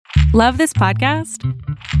Love this podcast?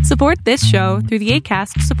 Support this show through the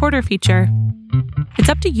Acast supporter feature. It's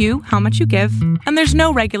up to you how much you give, and there's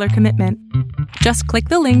no regular commitment. Just click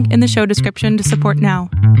the link in the show description to support now.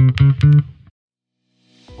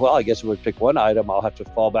 Well, I guess if we pick one item, I'll have to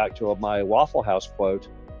fall back to my Waffle House quote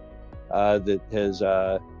that has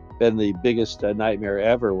been the biggest nightmare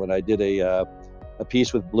ever. When I did a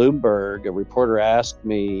piece with Bloomberg, a reporter asked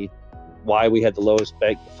me why we had the lowest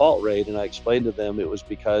bank default rate, and I explained to them it was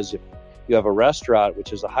because if you have a restaurant,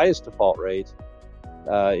 which is the highest default rate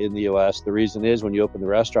in the U.S., the reason is when you open the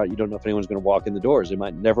restaurant, you don't know if anyone's going to walk in the doors. They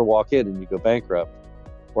might never walk in and you go bankrupt.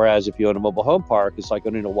 Whereas if you own a mobile home park, it's like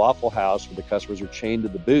owning a Waffle House where the customers are chained to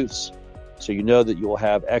the booths. So you know that you will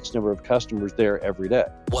have X number of customers there every day.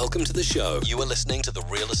 Welcome to the show. You are listening to the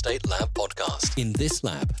Real Estate Lab podcast. In this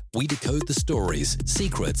lab, we decode the stories,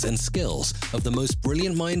 secrets, and skills of the most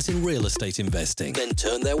brilliant minds in real estate investing, then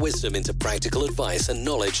turn their wisdom into practical advice and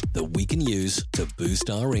knowledge that we can use to boost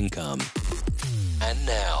our income. And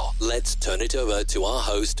now, let's turn it over to our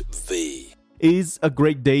host, V. It's a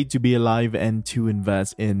great day to be alive and to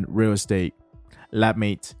invest in real estate.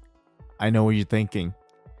 Labmate, I know what you're thinking.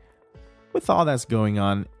 With all that's going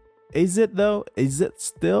on, is it though? Is it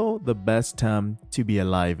still the best time to be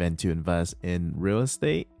alive and to invest in real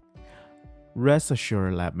estate? Rest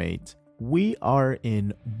assured, Labmate, we are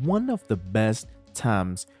in one of the best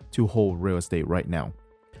times to hold real estate right now.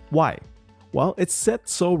 Why? Well, it's said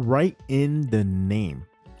so right in the name.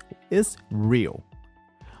 It's real.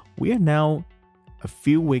 We are now a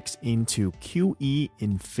few weeks into QE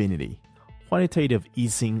Infinity, quantitative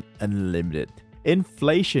easing unlimited.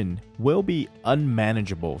 Inflation will be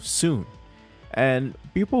unmanageable soon, and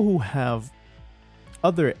people who have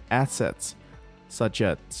other assets such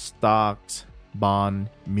as stocks, bond,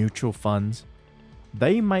 mutual funds,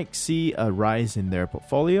 they might see a rise in their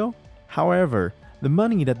portfolio. However, the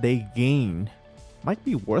money that they gain might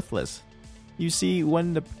be worthless. You see,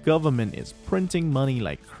 when the government is printing money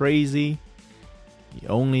like crazy, the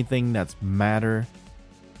only thing that's matter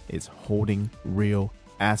is holding real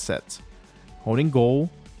assets. Holding gold,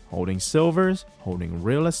 holding silvers, holding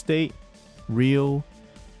real estate, real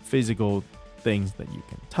physical things that you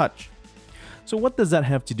can touch. So what does that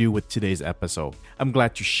have to do with today's episode? I'm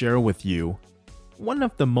glad to share with you one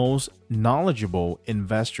of the most knowledgeable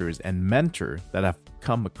investors and mentor that I've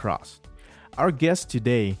come across. Our guest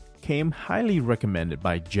today came highly recommended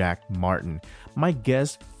by Jack Martin, my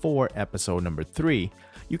guest for episode number 3.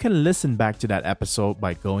 You can listen back to that episode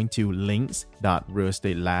by going to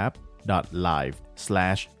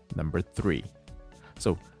links.realestatelab.live/3.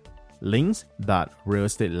 So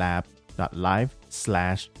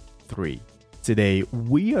links.realestatelab.live/3. Today,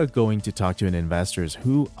 we are going to talk to an investor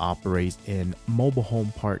who operates in mobile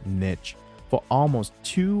home park niche for almost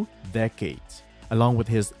 2 decades, along with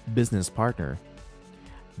his business partner.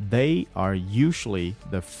 They are usually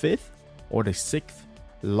the 5th or the 6th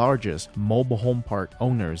largest mobile home park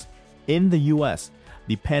owners in the US,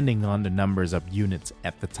 depending on the numbers of units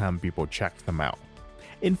at the time people check them out.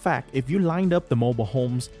 In fact, if you lined up the mobile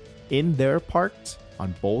homes in their parks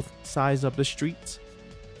on both sides of the streets,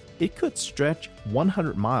 it could stretch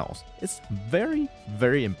 100 miles. It's very,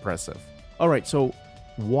 very impressive. All right, so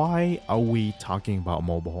why are we talking about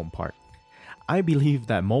mobile home park? I believe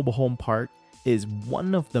that mobile home park is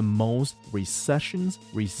one of the most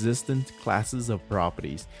recession-resistant classes of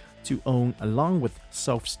properties to own, along with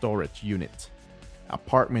self-storage units.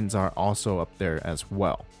 Apartments are also up there as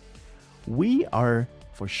well. We are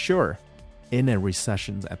for sure in a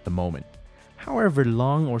recession at the moment. However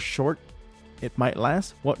long or short it might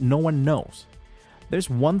last, well, no one knows. There's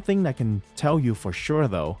one thing that I can tell you for sure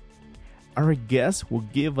though. Our guest will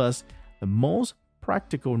give us the most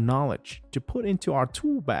practical knowledge to put into our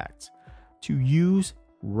tool bags to use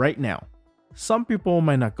right now. Some people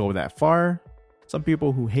might not go that far. Some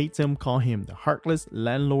people who hate him call him the heartless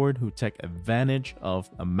landlord who take advantage of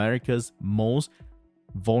America's most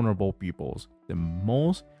vulnerable peoples, the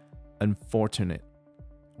most unfortunate,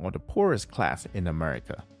 or the poorest class in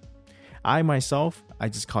America. I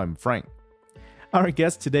just call him Frank. Our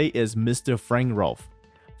guest today is Mr. Frank Rolfe.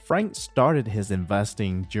 Frank started his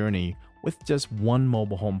investing journey with just one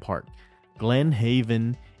mobile home park, Glen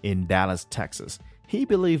Haven in Dallas, Texas. He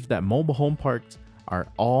believed that mobile home parks are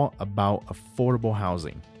all about affordable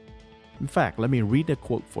housing. In fact, let me read a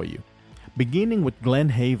quote for you. Beginning with Glen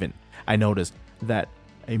Haven, I noticed that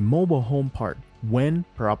a mobile home park, when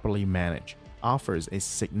properly managed, offers a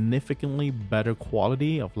significantly better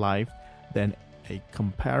quality of life than a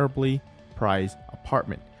comparably priced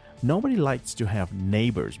apartment. Nobody likes to have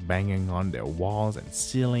neighbors banging on their walls and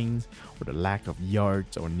ceilings, or the lack of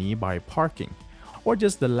yards or nearby parking. or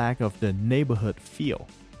just the lack of the neighborhood feel.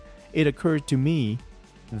 It occurred to me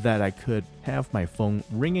that I could have my phone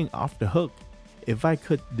ringing off the hook if I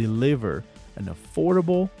could deliver an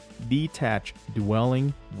affordable, detached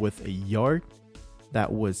dwelling with a yard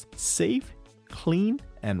that was safe, clean,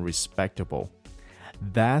 and respectable.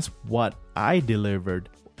 That's what I delivered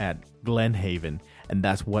at Glenhaven, and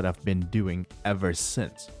that's what I've been doing ever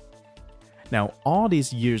since. Now, all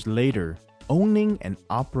these years later, owning and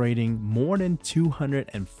operating more than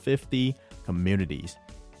 250 communities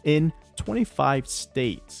in 25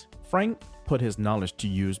 states, Frank put his knowledge to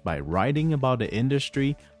use by writing about the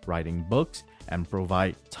industry, writing books, and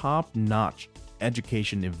provide top-notch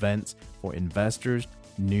education events for investors,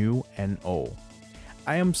 new and old.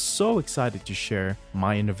 I am so excited to share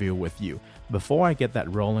my interview with you. Before I get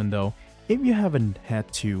that rolling though, if you haven't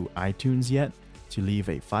head to iTunes yet to leave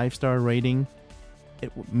a 5-star rating,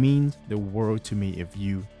 it would mean the world to me if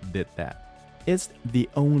you did that. It's the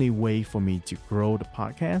only way for me to grow the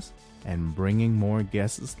podcast and bringing more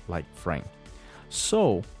guests like Frank.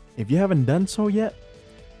 So, if you haven't done so yet,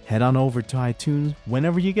 head on over to iTunes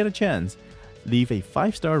whenever you get a chance. Leave a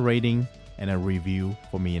 5-star rating and a review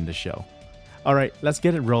for me in the show. All right, let's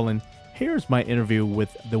get it rolling. Here's my interview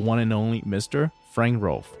with the one and only Mr. Frank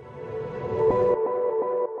Rolfe.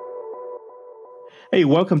 Hey,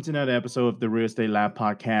 welcome to another episode of the Real Estate Lab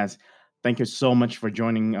podcast. Thank you so much for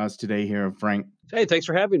joining us today here, Frank. Hey, thanks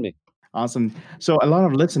for having me. Awesome. So a lot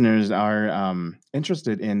of listeners are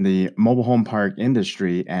interested in the mobile home park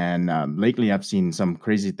industry. And lately I've seen some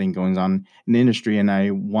crazy thing going on in the industry. And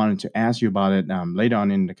I wanted to ask you about it later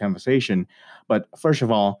on in the conversation. But first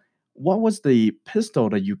of all, what was the pistol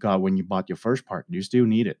that you got when you bought your first park? Do you still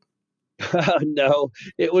need it? No,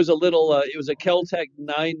 it was it was a Keltec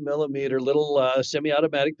 9mm little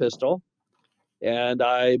semi-automatic pistol. And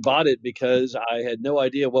I bought it because I had no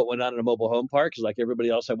idea what went on in a mobile home park. Because like everybody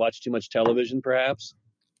else, I watched too much television, perhaps.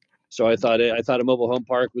 So I thought a mobile home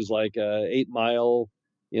park was like 8 Mile,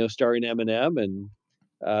 starring Eminem.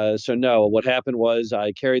 And so no, what happened was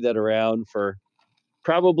I carried that around for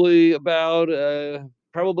probably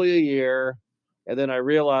probably a year, and then I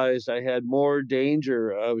realized I had more danger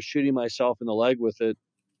of shooting myself in the leg with it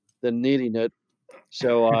than needing it.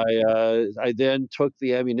 So I then took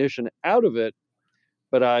the ammunition out of it,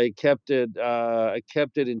 but I kept it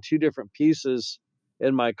in two different pieces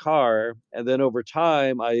in my car, and then over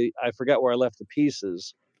time I forgot where I left the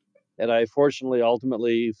pieces, and I fortunately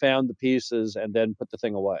ultimately found the pieces and then put the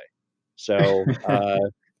thing away. So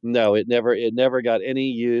no, it never got any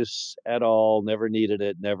use at all. Never needed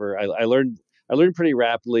it. Never. I learned pretty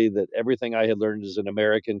rapidly that everything I had learned as an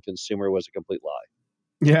American consumer was a complete lie.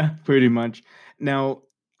 Yeah, pretty much. Now,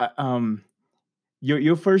 uh, um,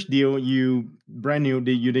 your first deal, you brand new,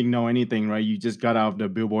 you didn't know anything, right? You just got out of the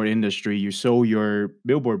billboard industry. You sold your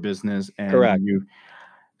billboard business, and Correct.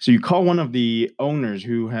 you called one of the owners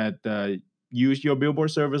who had used your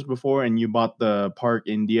billboard service before, and you bought the park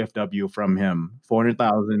in DFW from him,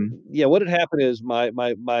 400,000. Yeah, what had happened is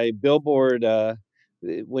my billboard.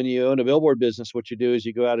 When you own a billboard business, what you do is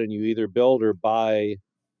you go out and you either build or buy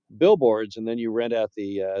billboards, and then you rent out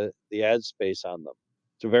the ad space on them.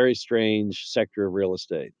 It's a very strange sector of real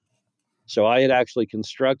estate. So I had actually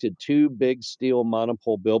constructed two big steel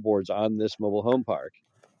monopole billboards on this mobile home park.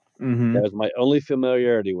 That Mm-hmm. was my only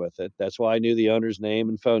familiarity with it. That's why I knew the owner's name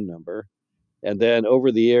and phone number. And then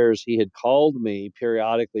over the years, he had called me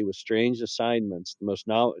periodically with strange assignments. The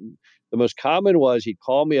most common was he'd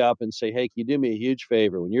call me up and say, "Hey, can you do me a huge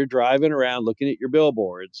favor? When you're driving around looking at your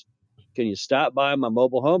billboards, can you stop by my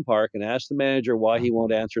mobile home park and ask the manager why he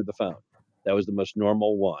won't answer the phone?" That was the most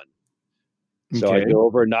normal one. So Okay. I'd go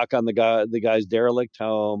over and knock on the guy's derelict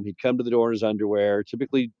home. He'd come to the door in his underwear,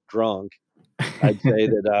 typically drunk. I'd say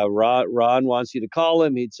that Ron wants you to call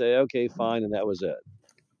him. He'd say, "Okay, fine," and that was it.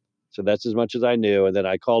 So that's as much as I knew. And then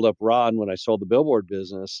I called up Ron when I sold the billboard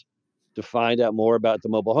business to find out more about the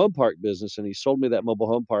mobile home park business. And he sold me that mobile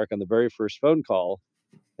home park on the very first phone call.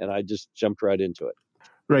 And I just jumped right into it.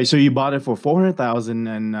 Right. So you bought it for 400,000,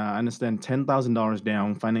 and I understand $10,000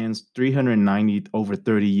 down, financed 390 over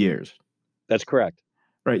 30 years. That's correct.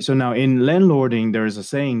 Right. So now in landlording, there is a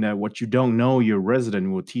saying that what you don't know, your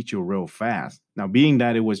resident will teach you real fast. Now, being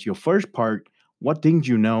that it was your first park, what didn't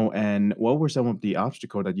you know, and what were some of the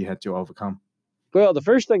obstacles that you had to overcome? Well, the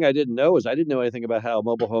first thing I didn't know is I didn't know anything about how a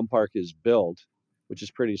mobile home park is built, which is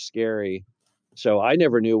pretty scary. So I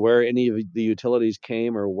never knew where any of the utilities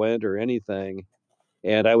came or went or anything.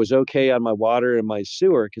 And I was okay on my water and my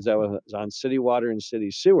sewer because I was on city water and city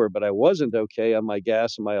sewer, but I wasn't okay on my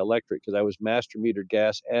gas and my electric because I was master metered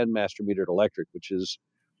gas and master metered electric, which is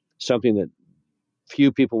something that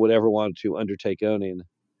few people would ever want to undertake owning.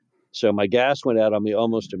 So my gas went out on me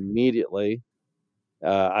almost immediately.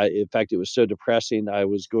 In fact, it was so depressing. I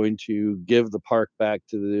was going to give the park back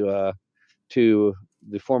to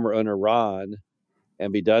the former owner, Ron,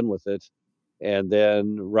 and be done with it. And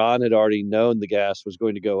then Ron had already known the gas was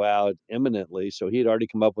going to go out imminently, so he had already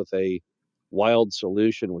come up with a wild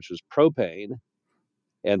solution, which was propane,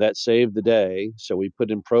 and that saved the day. So we put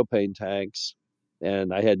in propane tanks,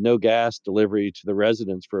 and I had no gas delivery to the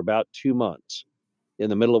residents for about 2 months in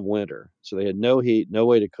the middle of winter. So they had no heat, no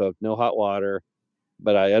way to cook, no hot water.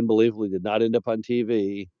 But I unbelievably did not end up on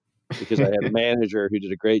TV because I had a manager who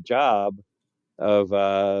did a great job of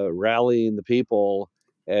rallying the people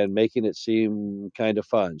and making it seem kind of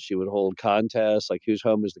fun. She would hold contests like whose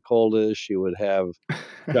home is the coldest. She would have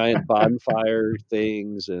giant bonfire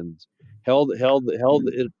things and held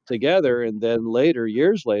it together. And then later,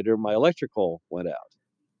 years later, my electrical went out.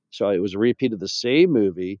 So it was a repeat of the same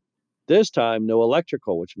movie. This time, no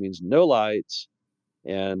electrical, which means no lights,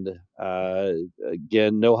 and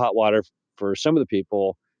again, no hot water for some of the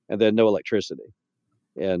people, and then no electricity.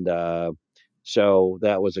 And so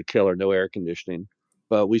that was a killer. No air conditioning,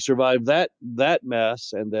 but we survived that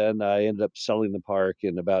mess. And then I ended up selling the park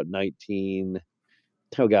in about 19.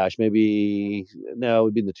 Oh gosh, maybe no, it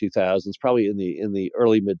would be in the 2000s, probably in the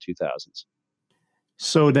early mid 2000s.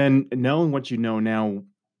 So then, knowing what you know now,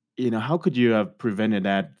 how could you have prevented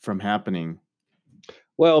that from happening?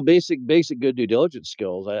 Well, basic good due diligence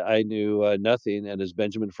skills. I knew nothing, and as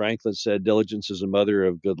Benjamin Franklin said, diligence is the mother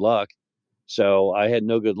of good luck. So I had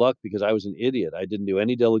no good luck because I was an idiot. I didn't do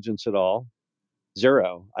any diligence at all.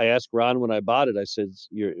 Zero. I asked Ron when I bought it. I said,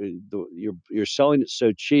 "You're selling it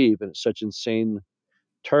so cheap and at such insane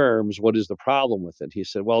terms. What is the problem with it?" He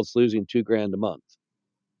said, "Well, it's losing $2,000 a month."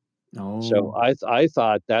 So Oh, I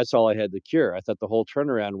thought that's all I had to cure. I thought the whole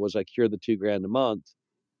turnaround was I cured the $2,000 a month,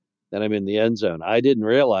 then I'm in the end zone. I didn't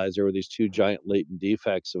realize there were these two giant latent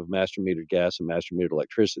defects of master metered gas and master metered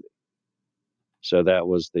electricity. So that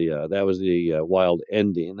was the wild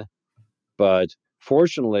ending. But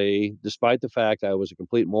fortunately, despite the fact I was a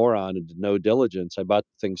complete moron and did no diligence, I bought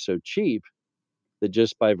the thing so cheap that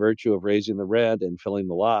just by virtue of raising the rent and filling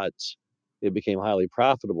the lots, it became highly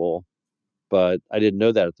profitable. But I didn't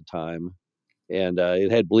know that at the time, and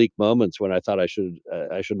it had bleak moments when I thought I should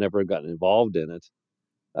never have gotten involved in it.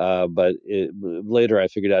 Later I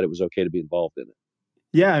figured out it was okay to be involved in it.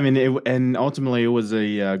 yeah. I mean, and ultimately, it was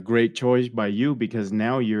a great choice by you because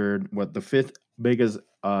now you're what, the fifth biggest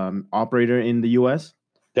operator in the U.S.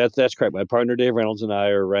 That's correct. My partner Dave Reynolds and I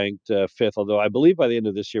are ranked fifth, although I believe by the end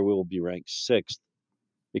of this year we will be ranked sixth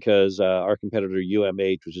because our competitor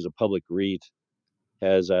UMH, which is a public REIT,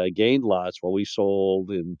 has gained lots while we sold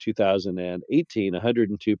in 2018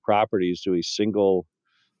 102 properties to a single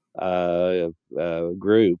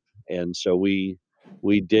group, and so we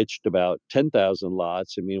ditched about 10,000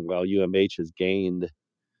 lots. And meanwhile, UMH has gained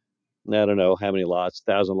I don't know how many lots,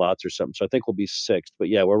 1,000 lots or something. So I think we'll be sixth. But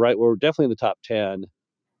yeah, we're right. We're definitely in the top 10,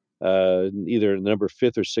 either in the number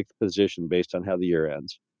fifth or sixth position based on how the year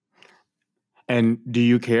ends. And do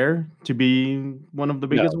you care to be one of the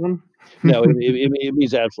biggest No, one? no, it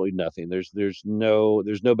means absolutely nothing. There's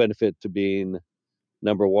no benefit to being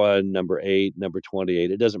number one, number eight, number 28.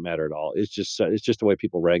 It doesn't matter at all. It's just the way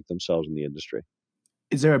people rank themselves in the industry.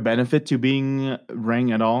 Is there a benefit to being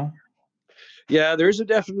ranked at all? Yeah, there's a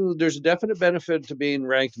definite benefit to being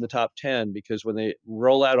ranked in the top 10 because when they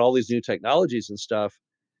roll out all these new technologies and stuff,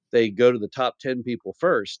 they go to the top 10 people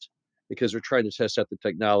first because they're trying to test out the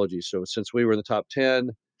technology. So since we were in the top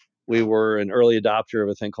 10, we were an early adopter of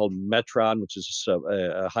a thing called Metron, which is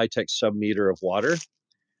a high-tech sub-meter of water.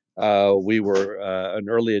 We were an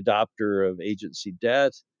early adopter of agency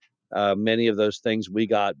debt. Many of those things we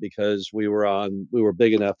got because we were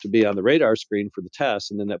big enough to be on the radar screen for the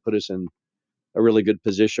test, and then that put us in a really good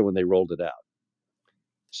position when they rolled it out.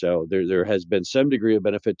 So there has been some degree of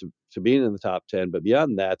benefit to being in the top 10, but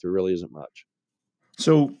beyond that, there really isn't much.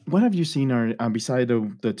 So, what have you seen are beside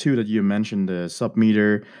the two that you mentioned, the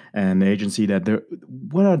submeter and the agency that there?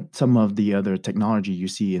 What are some of the other technology you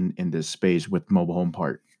see in this space with mobile home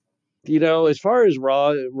park? As far as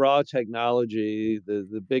raw technology,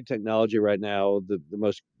 the big technology right now, the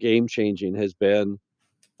most game changing has been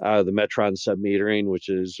the Metron submetering, which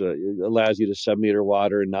allows you to submeter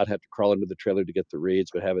water and not have to crawl into the trailer to get the reads,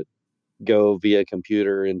 but have it go via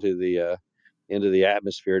computer into the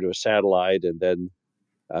atmosphere to a satellite, and then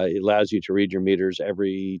it allows you to read your meters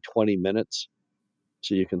every 20 minutes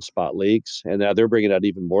so you can spot leaks. And now they're bringing out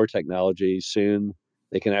even more technology soon.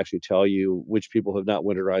 They can actually tell you which people have not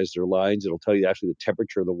winterized their lines. It'll tell you actually the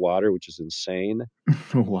temperature of the water, which is insane.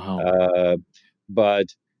 Wow. Uh, But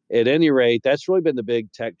at any rate, that's really been the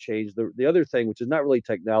big tech change. The other thing, which is not really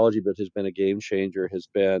technology, but has been a game changer, has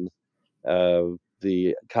been uh,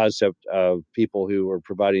 the concept of people who are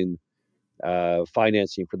providing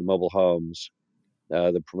financing for the mobile homes.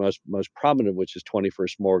 The most prominent of which is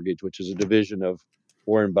 21st Mortgage, which is a division of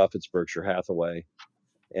Warren Buffett's Berkshire Hathaway,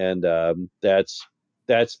 and that's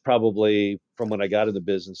probably, from when I got in the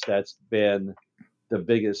business, that's been the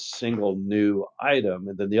biggest single new item.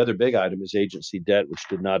 And then the other big item is agency debt, which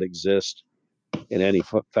did not exist in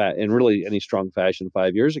in really any strong fashion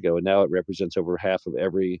 5 years ago, and now it represents over half of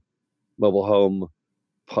every mobile home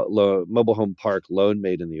mobile home park loan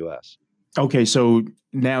made in the U.S. Okay, so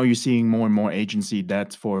now you're seeing more and more agency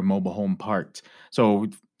debts for mobile home parks. So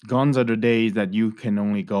gone are the days that you can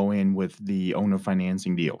only go in with the owner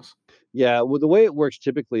financing deals. Yeah, well, the way it works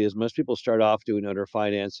typically is most people start off doing owner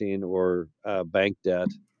financing or bank debt,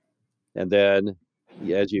 and then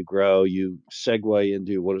as you grow, you segue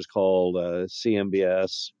into what is called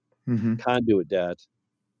CMBS, Hmm. conduit debt,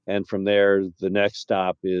 and from there, the next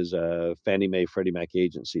stop is Fannie Mae, Freddie Mac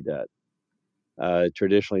agency debt.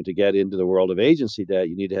 Traditionally, to get into the world of agency debt,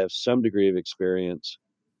 you need to have some degree of experience.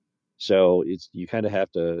 So you kind of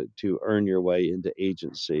have to earn your way into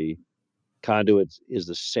agency. Conduit is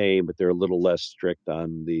the same, but they're a little less strict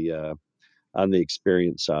on the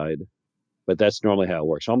experience side. But that's normally how it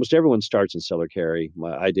works. Almost everyone starts in seller carry.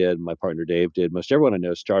 I did. My partner Dave did. Most everyone I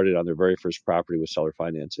know started on their very first property with seller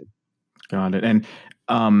financing. Got it. And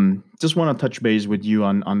just want to touch base with you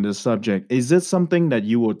on this subject. Is this something that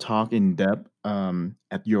you will talk in depth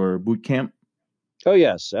at your boot camp? Oh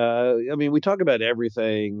yes. I mean, we talk about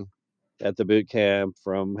everything at the boot camp,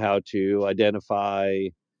 from how to identify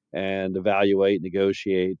and evaluate,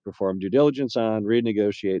 negotiate, perform due diligence on,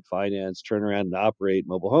 renegotiate, finance, turn around and operate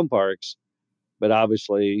mobile home parks. But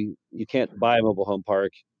obviously, you can't buy a mobile home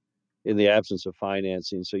park in the absence of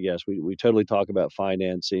financing. So yes, we totally talk about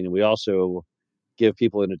financing, and we also give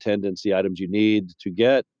people in attendance the items you need to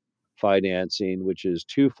get financing, which is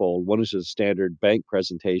twofold. One is a standard bank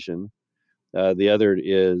presentation. The other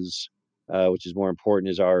is, which is more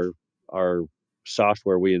important, is our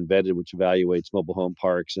software we invented, which evaluates mobile home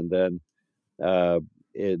parks, and then uh,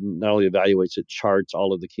 it not only evaluates, it charts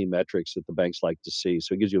all of the key metrics that the banks like to see.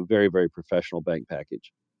 So it gives you a very, very professional bank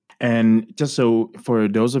package. And just so for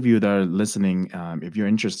those of you that are listening, if you're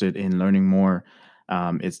interested in learning more,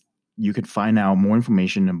 it's you could find out more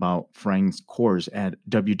information about Frank's course at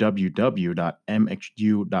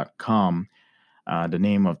www.mxu.com. The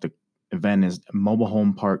name of the event is Mobile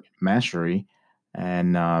Home Park Mastery,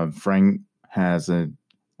 and Frank has an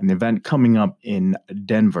event coming up in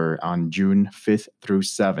Denver on June 5th through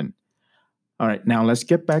 7th. All right, now let's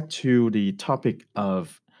get back to the topic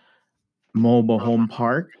of mobile home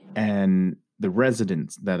park and the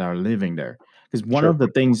residents that are living there. Because one Sure. of the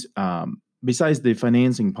things, besides the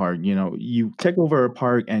financing part, you take over a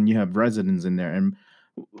park and you have residents in there, and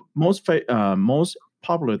most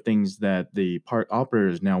popular things that the park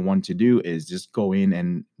operators now want to do is just go in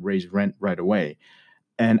and raise rent right away.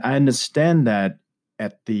 And I understand that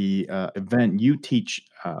at the event you teach,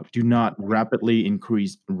 do not rapidly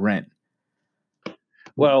increase rent.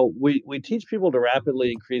 Well, we teach people to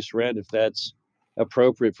rapidly increase rent if that's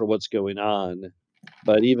appropriate for what's going on.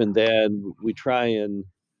 But even then, we try and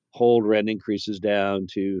hold rent increases down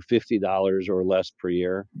to $50 or less per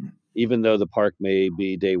year, even though the park may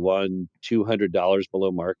be day one $200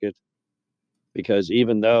 below market. Because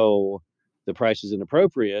even though the price is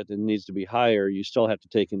inappropriate and needs to be higher, you still have to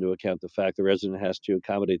take into account the fact the resident has to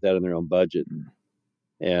accommodate that in their own budget.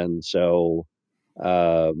 And so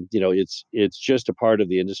it's just a part of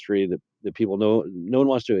the industry that people know no one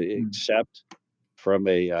wants to accept from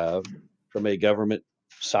a government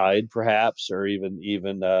side, perhaps, or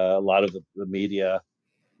even a lot of the media,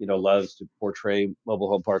 loves to portray mobile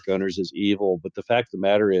home park owners as evil. But the fact of the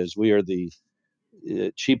matter is, we are the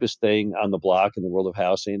cheapest thing on the block in the world of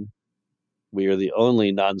housing. We are the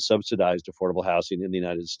only non-subsidized affordable housing in the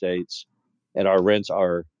United States, and our rents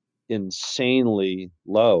are insanely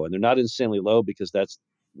low. And they're not insanely low because that's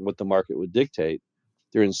what the market would dictate.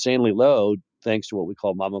 They're insanely low thanks to what we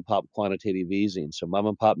call mom and pop quantitative easing. So mom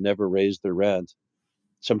and pop never raised their rent,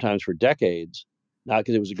 sometimes for decades, not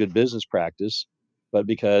because it was a good business practice, but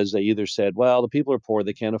because they either said, well, the people are poor,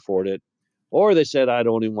 they can't afford it, or they said, I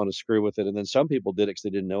don't even want to screw with it. And then some people did it because they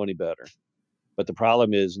didn't know any better. But the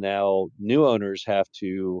problem is now new owners have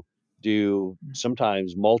to do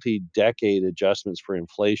sometimes multi-decade adjustments for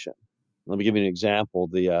inflation. Let me give you an example.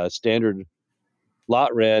 The standard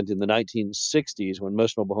lot rent in the 1960s, when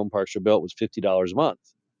most mobile home parks were built, was $50 a month.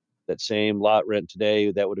 That same lot rent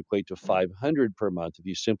today, that would equate to $500 per month if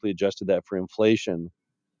you simply adjusted that for inflation.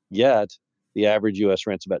 Yet the average U.S.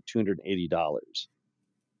 rent's about $280.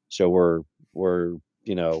 So we're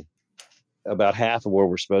about half of where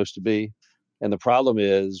we're supposed to be. And the problem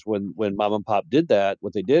is when mom and pop did that,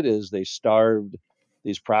 what they did is they starved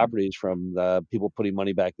these properties from people putting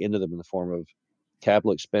money back into them in the form of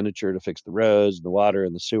capital expenditure to fix the roads and the water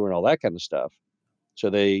and the sewer and all that kind of stuff. So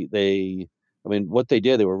I mean, what they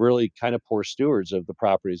did, they were really kind of poor stewards of the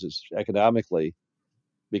properties economically,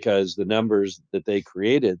 because the numbers that they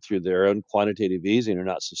created through their own quantitative easing are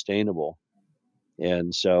not sustainable.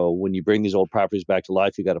 And so when you bring these old properties back to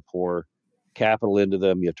life, you got to pour capital into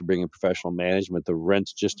them. You have to bring in professional management. The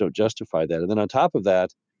rents just don't justify that. And then on top of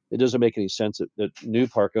that, it doesn't make any sense that new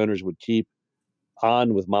park owners would keep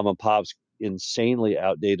on with mom and pop's insanely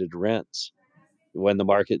outdated rents when the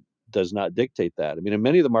market does not dictate that. I mean, in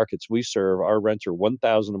many of the markets we serve, our rents are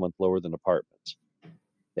 $1,000 a month lower than apartments.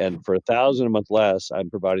 And for $1,000 a month less, I'm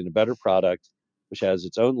providing a better product, which has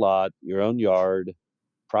its own lot, your own yard,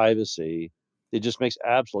 privacy. It just makes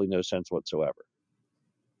absolutely no sense whatsoever.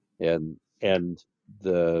 And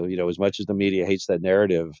as much as the media hates that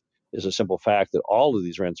narrative, is a simple fact that all of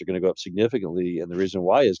these rents are going to go up significantly, and the reason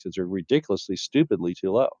why is because they're ridiculously, stupidly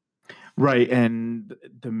too low. Right, and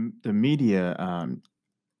the media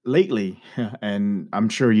lately, and I'm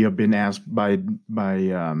sure you have been asked by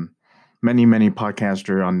many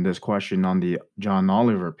podcaster on this question on the John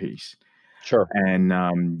Oliver piece. Sure.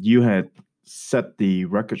 And you had set the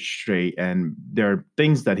record straight, and there are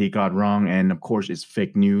things that he got wrong, and of course it's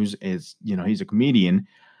fake news. Is he's a comedian,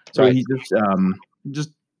 so Right. he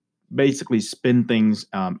just basically spin things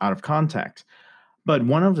out of context. But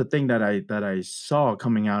one of the things that I saw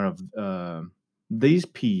coming out of these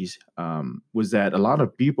piece was that a lot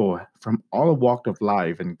of people from all walk of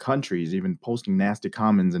life and countries even posting nasty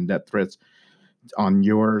comments and death threats on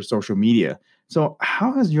your social media. So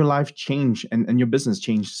how has your life changed and your business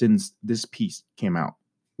changed since this piece came out?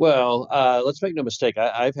 Well, let's make no mistake.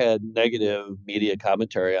 I've had negative media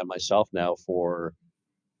commentary on myself now for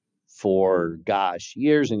gosh,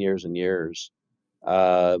 years and years and years.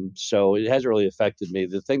 So it hasn't really affected me.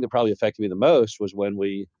 The thing that probably affected me the most was when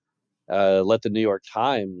we let the New York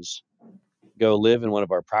Times go live in one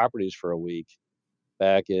of our properties for a week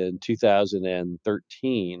back in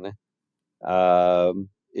 2013.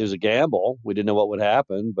 It was a gamble. We didn't know what would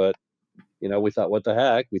happen, but we thought, what the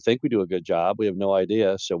heck? We think we do a good job. We have no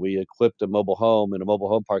idea. So we equipped a mobile home in a mobile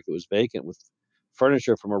home park that was vacant with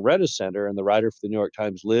furniture from a rent-a-center, and the writer for the New York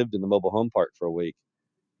Times lived in the mobile home park for a week.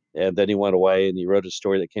 And then he went away and he wrote a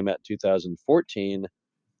story that came out in 2014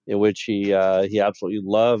 in which he absolutely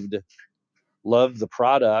loved the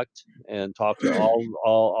product and talked to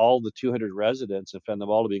all the 200 residents and found them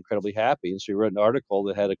all to be incredibly happy. And so he wrote an article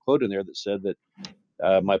that had a quote in there that said that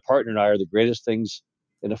my partner and I are the greatest things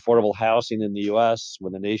in affordable housing in the U.S.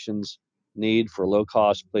 when the nation's need for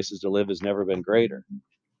low-cost places to live has never been greater.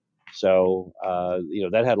 So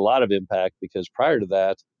that had a lot of impact because prior to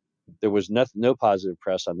that, there was no positive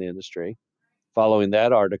press on the industry. Following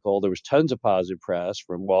that article, there was tons of positive press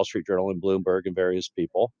from Wall Street Journal and Bloomberg and various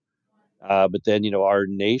people. But then, our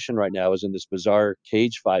nation right now is in this bizarre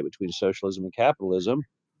cage fight between socialism and capitalism.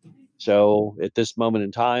 So at this moment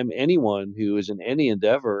in time, anyone who is in any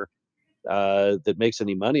endeavor that makes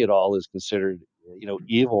any money at all is considered,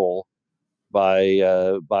 evil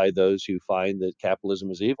by those who find that capitalism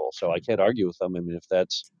is evil. So I can't argue with them. I mean, if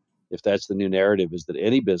that's the new narrative, is that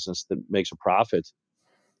any business that makes a profit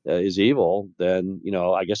is evil, then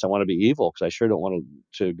I guess I want to be evil because I sure don't want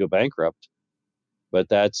to go bankrupt. But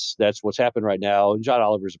that's what's happened right now. And John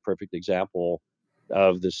Oliver is a perfect example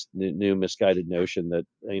of this new misguided notion that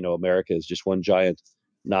America is just one giant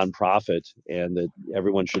nonprofit and that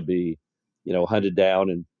everyone should be hunted down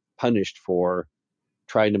and punished for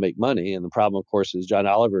trying to make money. And the problem, of course, is John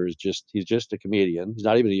Oliver he's just a comedian. He's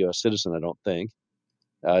not even a U.S. citizen, I don't think.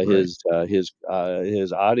 Right. His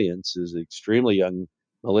audience is extremely young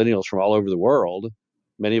millennials from all over the world,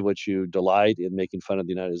 many of which who delight in making fun of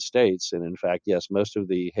the United States. And in fact, yes, most of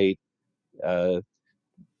the hate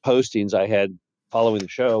postings I had following the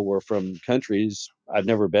show were from countries I've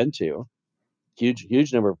never been to.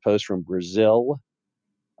 Huge number of posts from Brazil,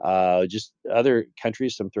 just other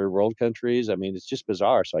countries, some third world countries. I mean, it's just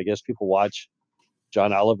bizarre. So I guess people watch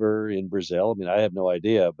John Oliver in Brazil. I mean, I have no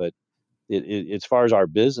idea, but as far as our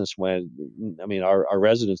business went, I mean, our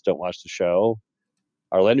residents don't watch the show.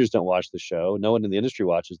 Our lenders don't watch the show. No one in the industry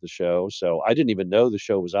watches the show. So I didn't even know the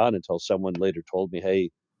show was on until someone later told me,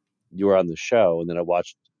 hey, you were on the show. And then I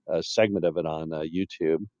watched a segment of it on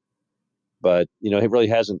YouTube. But, it really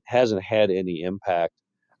hasn't had any impact.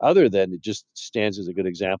 other than it just stands as a good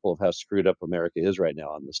example of how screwed up America is right now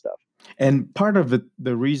on this stuff. And part of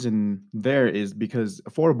the reason there is because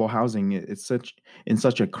affordable housing is such in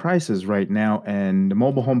such a crisis right now, and the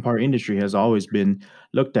mobile home park industry has always been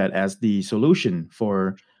looked at as the solution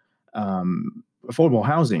for affordable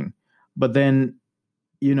housing. But then,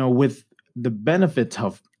 with the benefits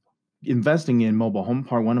of investing in mobile home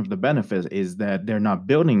park, one of the benefits is that they're not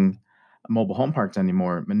building mobile home parks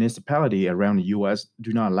anymore. Municipality around the U.S.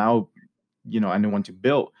 do not allow anyone to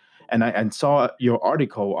build. And I saw your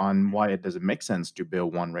article on why it doesn't make sense to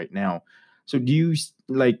build one right now. So do you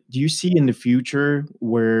see in the future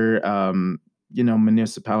where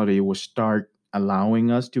municipality will start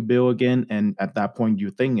allowing us to build again, and at that point you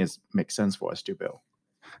think it makes sense for us to build?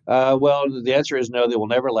 Well, the answer is no, they will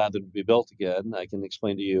never allow them to be built again. I can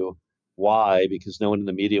explain to you why, because no one in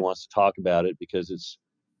the media wants to talk about it because it's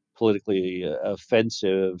politically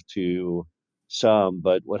offensive to some.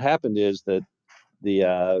 But what happened is that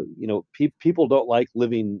people don't like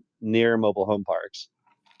living near mobile home parks.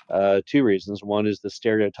 Two reasons. One is the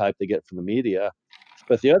stereotype they get from the media,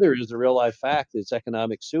 but the other is the real life fact. It's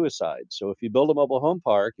economic suicide. So if you build a mobile home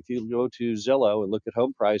park, if you go to Zillow and look at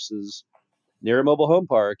home prices near a mobile home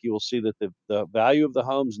park, you will see that the value of the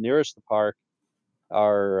homes nearest the park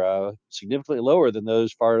are significantly lower than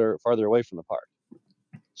those farther away from the park.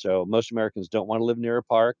 So most Americans don't want to live near a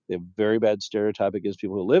park. They have a very bad stereotype against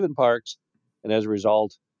people who live in parks, and as a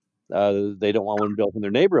result, they don't want one built in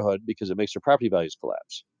their neighborhood because it makes their property values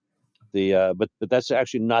collapse. But that's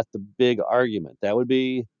actually not the big argument. That would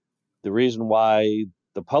be the reason why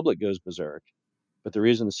the public goes berserk. But the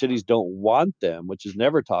reason the cities don't want them, which is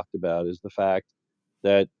never talked about, is the fact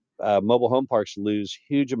that mobile home parks lose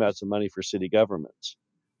huge amounts of money for city governments.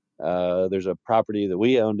 There's a property that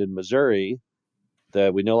we owned in Missouri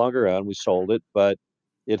that we no longer own. We sold it, but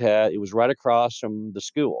it was right across from the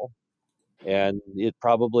school, and it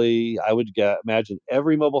probably I would imagine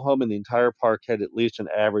every mobile home in the entire park had at least an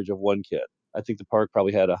average of one kid. I think the park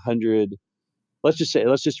probably had 100. Let's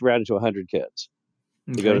just round it to 100 kids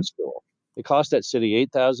to go to Okay. school. It cost that city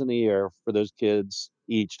 8,000 a year for those kids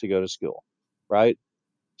each to go to school, right?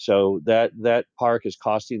 So that park is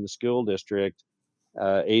costing the school district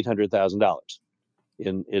 $800,000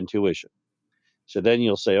 in tuition. So then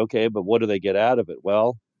you'll say, okay, but what do they get out of it?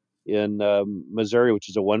 Well, in Missouri, which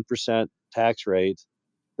is a 1% tax rate,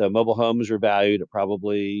 the mobile homes are valued at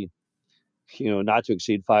probably, not to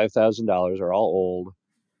exceed $5,000. Are all old.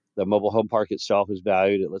 The mobile home park itself is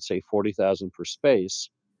valued at, let's say, 40,000 per space.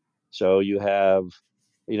 So you have,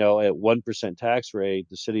 at 1% tax rate,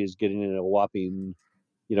 the city is getting in a whopping,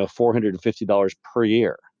 $450 per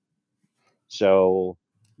year. So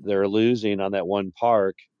they're losing on that one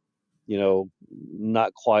park,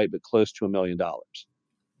 not quite, but close to $1 million.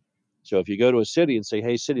 So if you go to a city and say,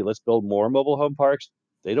 hey, city, let's build more mobile home parks,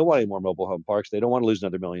 they don't want any more mobile home parks. They don't want to lose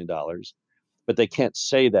another $1 million. But they can't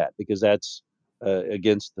say that because that's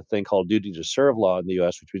against the thing called duty to serve law in the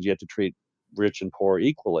U.S., which means you have to treat rich and poor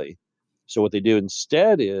equally. So what they do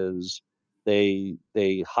instead is they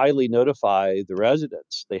highly notify the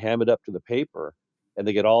residents. They ham it up to the paper, and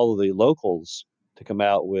they get all of the locals to come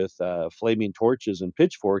out with flaming torches and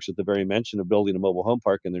pitchforks at the very mention of building a mobile home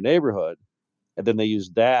park in their neighborhood. And then they use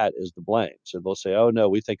that as the blame. So they'll say, oh, no,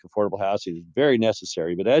 we think affordable housing is very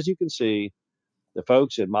necessary. But as you can see, the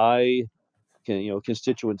folks in my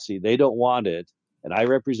constituency, they don't want it. And I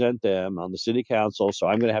represent them on the city council, so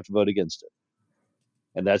I'm going to have to vote against it.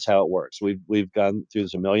 And that's how it works. We've gone through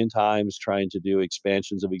this a million times trying to do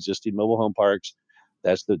expansions of existing mobile home parks.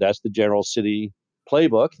 That's the general city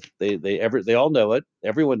playbook. They all know it.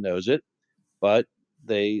 Everyone knows it, but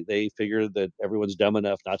they figure that everyone's dumb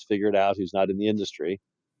enough not to figure it out who's not in the industry.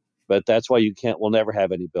 But that's why we'll never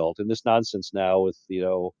have any built. And this nonsense now with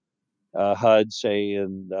HUD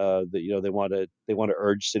saying that they want to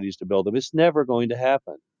urge cities to build them. It's never going to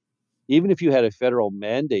happen. Even if you had a federal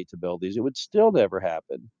mandate to build these, it would still never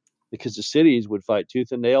happen because the cities would fight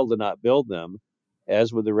tooth and nail to not build them,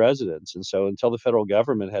 as would the residents. And so until the federal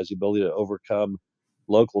government has the ability to overcome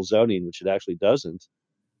local zoning, which it actually doesn't,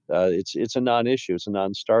 it's a non-issue. It's a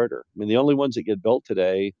non-starter. I mean, the only ones that get built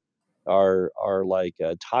today are like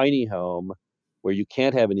a tiny home where you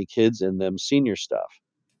can't have any kids in them, senior stuff.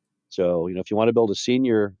 So, if you want to build a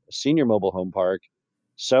senior mobile home park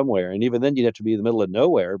somewhere, and even then you'd have to be in the middle of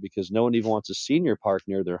nowhere because no one even wants a senior park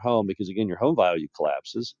near their home because again, your home value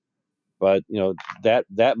collapses. But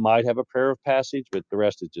that might have a prayer of passage, but the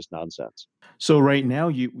rest is just nonsense. So right now,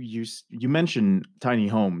 you mentioned tiny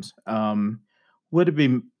homes. Would it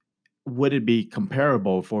be would it be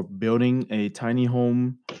comparable for building a tiny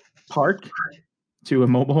home park to a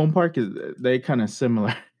mobile home park? Is they kind of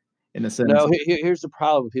similar? in a sense. No, here's the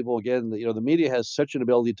problem. People, again, the media has such an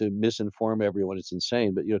ability to misinform everyone. It's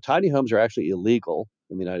insane. But tiny homes are actually illegal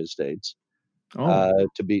in the United States, Oh,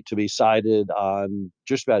 to be cited on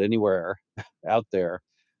just about anywhere out there,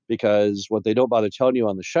 because what they don't bother telling you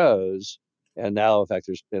on the shows, and now in fact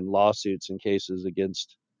there's been lawsuits and cases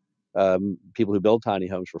against people who build tiny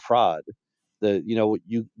homes for fraud.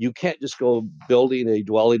 You can't just go building a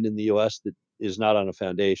dwelling in the U.S. that is not on a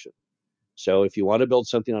foundation. So if you want to build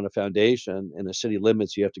something on a foundation in the city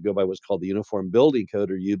limits, you have to go by what's called the Uniform Building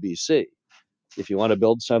Code, or UBC. If you want to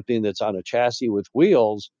build something that's on a chassis with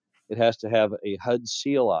wheels, it has to have a HUD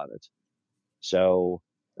seal on it. So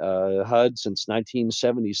HUD since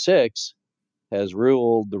 1976 has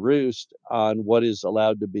ruled the roost on what is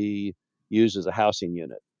allowed to be used as a housing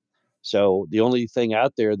unit. So the only thing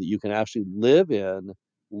out there that you can actually live in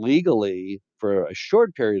legally for a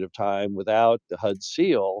short period of time without the HUD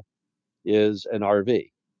seal is an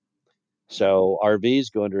RV. So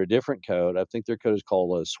RVs go under a different code. I think their code is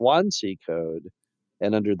called a Swansea code.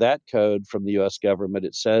 And under that code from the US government,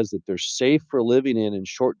 it says that they're safe for living in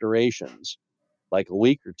short durations, like a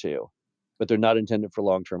week or two, but they're not intended for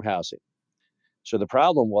long-term housing. So the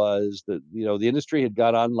problem was that, the industry had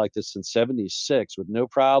got on like this since 76 with no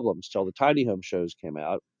problems till the tiny home shows came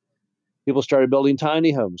out. People started building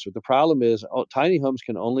tiny homes. But the problem is, tiny homes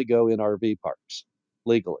can only go in RV parks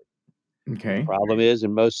legally. But the okay. problem is,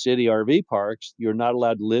 in most city RV parks, you're not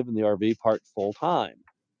allowed to live in the RV park full time.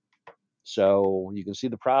 So you can see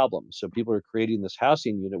the problem. So people are creating this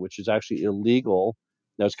housing unit, which is actually illegal.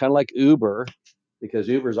 Now it's kind of like Uber, because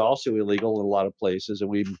Uber is also illegal in a lot of places, and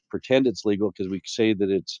we pretend it's legal because we say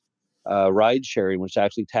that it's ride sharing, which is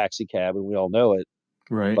actually taxi cab, and we all know it.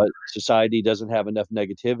 Right. But society doesn't have enough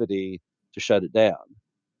negativity to shut it down.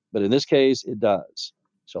 But in this case, it does.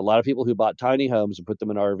 So a lot of people who bought tiny homes and put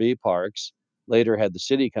them in RV parks later had the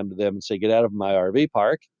city come to them and say, "Get out of my RV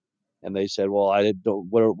park." And they said, "Well, I don't.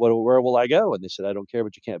 Where will I go?" And they said, "I don't care,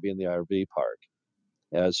 but you can't be in the RV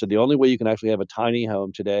park." So the only way you can actually have a tiny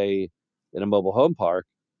home today in a mobile home park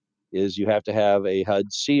is you have to have a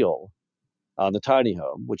HUD seal on the tiny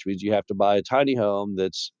home, which means you have to buy a tiny home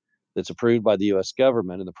that's approved by the U.S.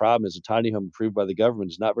 government. And the problem is, a tiny home approved by the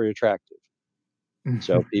government is not very attractive.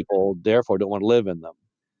 So people therefore don't want to live in them.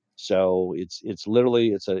 So it's literally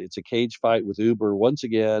it's a cage fight with Uber once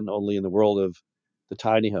again, only in the world of the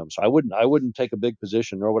tiny home. So I wouldn't take a big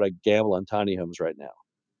position, nor would I gamble on tiny homes right now,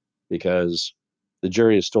 because the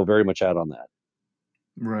jury is still very much out on that.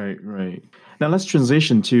 Right, right. Now let's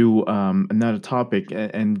transition to another topic,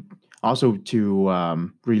 and also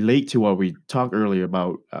to relate to what we talked earlier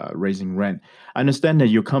about raising rent. I understand that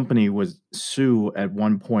your company was sued at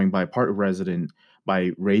one point by part resident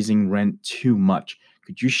by raising rent too much.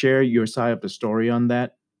 Could you share your side of the story on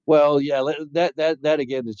that? Well, yeah, that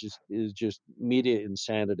again is just media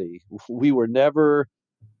insanity. We were never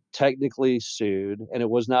technically sued, and it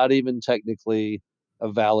was not even technically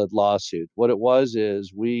a valid lawsuit. What it was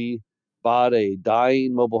is we bought a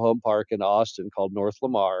dying mobile home park in Austin called North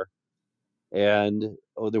Lamar, and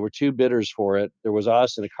there were two bidders for it. There was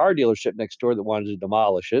us and a car dealership next door that wanted to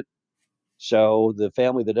demolish it. So the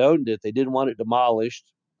family that owned it, they didn't want it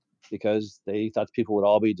demolished because they thought people would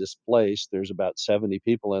all be displaced. There's about 70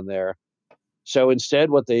 people in there. So instead,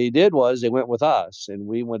 what they did was they went with us, and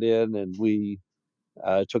we went in and we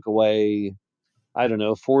took away, I don't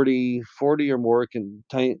know, 40 or more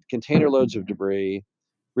container loads of debris,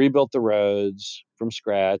 rebuilt the roads from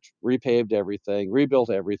scratch, repaved everything, rebuilt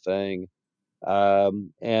everything. And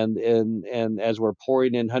as we're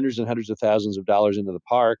pouring in hundreds and hundreds of thousands of dollars into the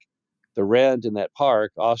park, the rent in that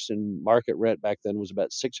park, Austin market rent back then was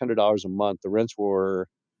about $600 a month. The rents were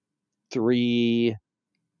three,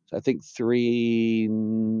 I think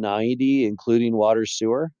 390, including water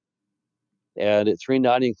sewer. And at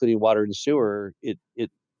 390, including water and sewer, it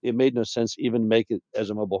made no sense even make it as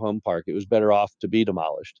a mobile home park. It was better off to be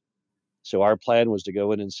demolished. So our plan was to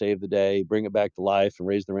go in and save the day, bring it back to life, and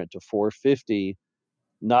raise the rent to 450,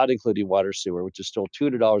 not including water sewer, which is still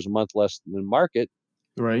 $200 a month less than the market.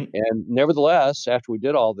 Right. And nevertheless, after we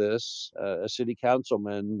did all this, a city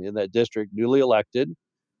councilman in that district, newly elected,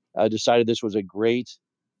 decided this was a great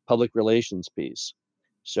public relations piece.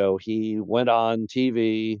 So he went on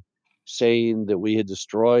TV saying that we had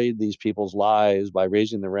destroyed these people's lives by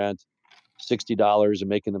raising the rent $60 and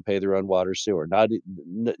making them pay their own water sewer. Not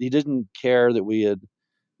he didn't care that we had,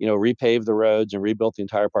 repaved the roads and rebuilt the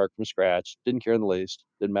entire park from scratch. Didn't care in the least.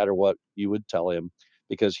 Didn't matter what you would tell him,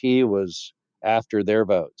 because he was after their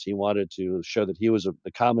votes. He wanted to show that he was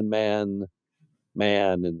the common man,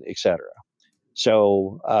 and etc.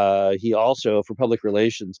 So he also, for public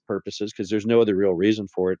relations purposes, because there's no other real reason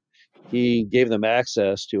for it, he gave them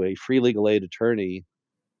access to a free legal aid attorney,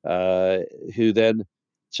 uh, who then,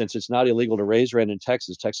 since it's not illegal to raise rent in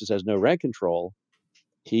Texas, Texas has no rent control.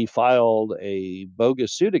 He filed a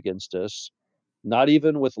bogus suit against us, not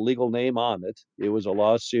even with a legal name on it. It was a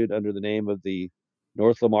lawsuit under the name of the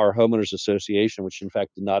North Lamar Homeowners Association, which in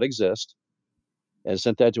fact did not exist, and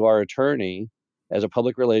sent that to our attorney as a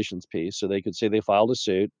public relations piece so they could say they filed a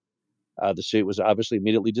suit. The suit was obviously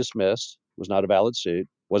immediately dismissed, was not a valid suit,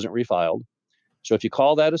 wasn't refiled. So if you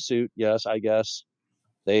call that a suit, yes, I guess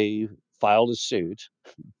they filed a suit,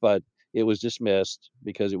 but it was dismissed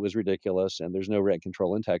because it was ridiculous and there's no rent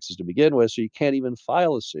control in Texas to begin with. So you can't even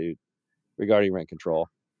file a suit regarding rent control.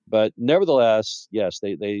 But nevertheless, yes,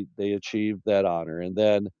 they achieved that honor. And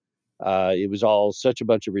then it was all such a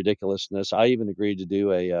bunch of ridiculousness. I even agreed to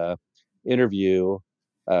do a interview,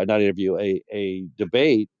 not interview, a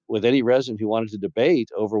debate with any resident who wanted to debate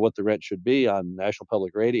over what the rent should be on National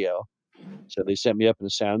Public Radio. So they sent me up in a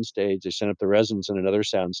sound stage. They sent up the residents in another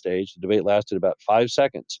sound stage. The debate lasted about 5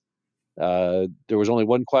 seconds. There was only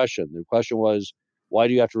one question. The question was, why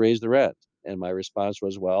do you have to raise the rent? And my response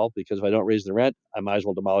was, well, because if I don't raise the rent, I might as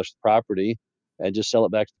well demolish the property and just sell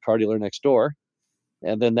it back to the car dealer next door.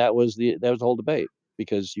 And then that was the whole debate,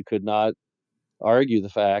 because you could not argue the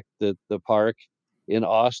fact that the park in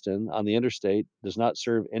Austin on the interstate does not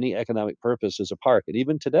serve any economic purpose as a park. And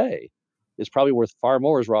even today, it's probably worth far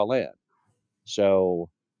more as raw land. So,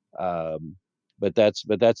 um, but that's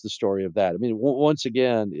the story of that. I mean, once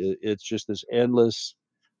again, it's just this endless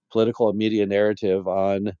political and media narrative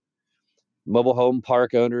on mobile home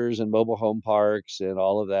park owners and mobile home parks and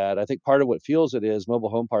all of that. I think part of what fuels it is mobile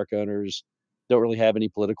home park owners don't really have any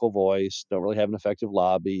political voice, don't really have an effective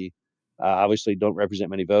lobby, obviously don't represent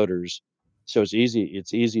many voters. So it's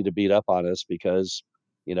easy to beat up on us because,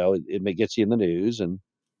 it gets you in the news, and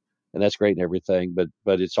that's great and everything,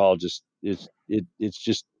 but it's all just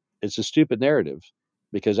it's a stupid narrative,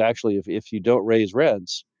 because actually if you don't raise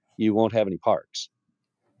rents, you won't have any parks.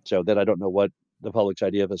 So then I don't know what the public's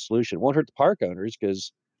idea of a solution. It won't hurt the park owners,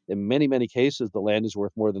 because in many, many cases, the land is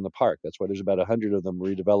worth more than the park. That's why there's about 100 of them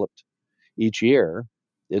redeveloped each year,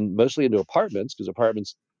 mostly into apartments, because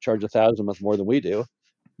apartments charge $1,000 a month more than we do,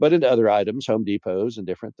 but into other items, Home Depots and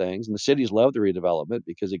different things. And the cities love the redevelopment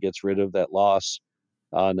because it gets rid of that loss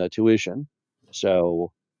on tuition.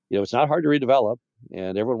 So, it's not hard to redevelop,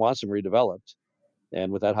 and everyone wants them redeveloped.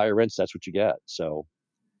 And with that higher rents, that's what you get. So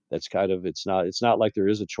that's kind of, it's not like there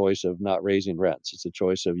is a choice of not raising rents. It's a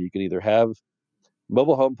choice of, you can either have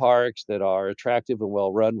mobile home parks that are attractive and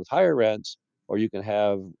well run with higher rents, or you can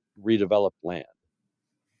have redeveloped land.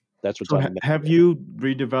 That's what's So on the menu. have you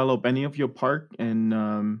redeveloped any of your park?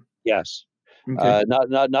 And Yes. okay.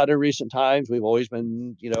 Not in recent times. We've always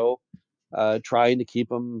been, trying to keep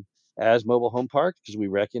them as mobile home parks, because we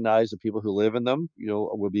recognize the people who live in them,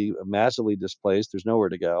 will be massively displaced. There's nowhere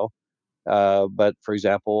to go. But for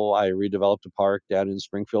example, I redeveloped a park down in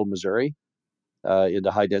Springfield, Missouri,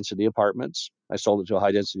 into high density apartments. I sold it to a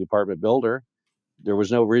high density apartment builder.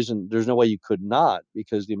 There's no way you could not,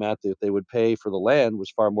 because the amount that they would pay for the land was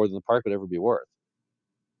far more than the park would ever be worth.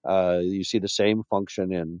 You see the same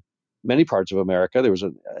function in many parts of America. There was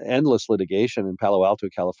an endless litigation in Palo Alto,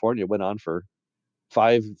 California. It went on for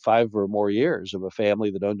five or more years, of a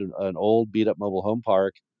family that owned an old beat up mobile home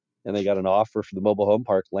park, and they got an offer for the mobile home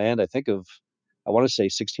park land. I want to say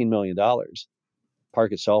 $16 million.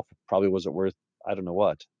 Park itself probably wasn't worth, I don't know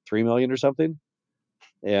what, 3 million or something.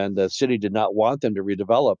 And the city did not want them to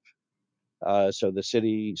redevelop. So the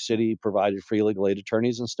city provided free legal aid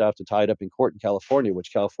attorneys and stuff to tie it up in court in California,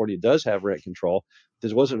 which California does have rent control.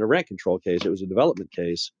 This wasn't a rent control case; it was a development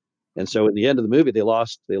case. And so, in the end of the movie, they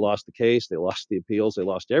lost. They lost the case. They lost the appeals. They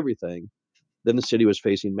lost everything. Then the city was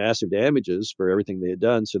facing massive damages for everything they had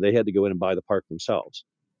done, so they had to go in and buy the park themselves.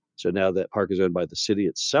 So now that park is owned by the city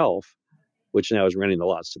itself, which now is renting the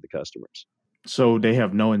lots to the customers. So they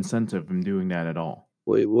have no incentive in doing that at all.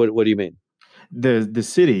 What do you mean? The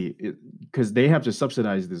city, because they have to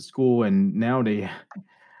subsidize the school, and now they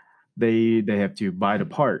have to buy the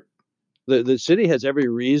park. The city has every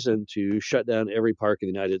reason to shut down every park in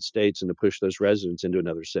the United States and to push those residents into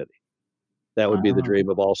another city. That would be the dream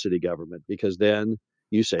of all city government, because then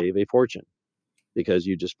you save a fortune, because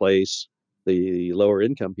you displace the lower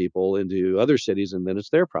income people into other cities, and then it's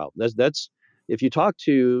their problem. That's if you talk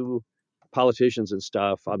to politicians and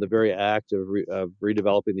stuff on the very act of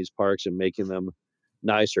redeveloping these parks and making them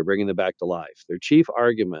nicer, bringing them back to life, their chief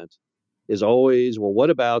argument is always, well, what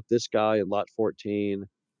about this guy in lot 14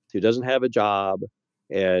 who doesn't have a job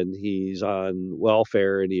and he's on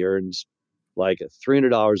welfare and he earns like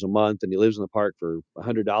 $300 a month and he lives in the park for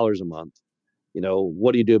 $100 a month?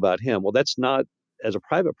 what do you do about him? Well, that's not, as a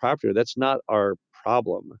private property owner, that's not our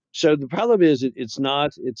problem. So the problem is it's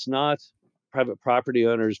not private property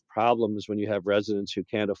owners' problems when you have residents who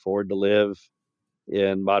can't afford to live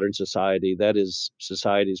in modern society. That is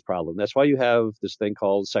society's problem. That's why you have this thing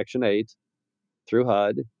called Section 8 through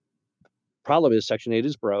HUD. Problem is Section 8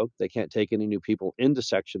 is broke. They can't take any new people into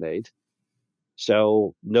Section 8.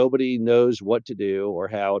 So nobody knows what to do or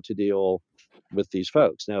how to deal with these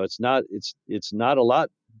folks. Now it's not a lot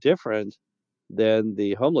different than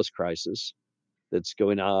the homeless crisis that's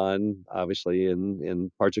going on, obviously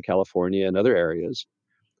in parts of California and other areas,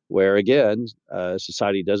 where again,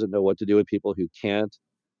 society doesn't know what to do with people who can't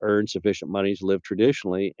earn sufficient money to live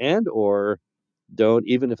traditionally, and or don't,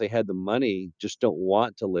 even if they had the money, just don't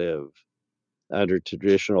want to live under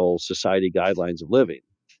traditional society guidelines of living.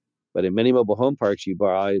 But in many mobile home parks you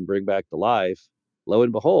buy and bring back to life, lo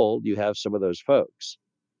and behold, you have some of those folks.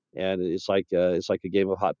 And it's like a game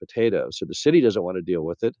of hot potato. So the city doesn't want to deal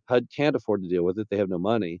with it. HUD can't afford to deal with it. They have no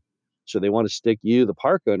money. So they want to stick you, the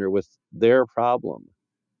park owner, with their problem.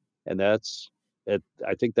 And I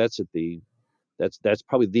think that's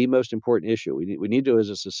probably the most important issue. We need to, as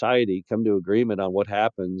a society, come to agreement on what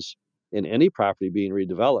happens in any property being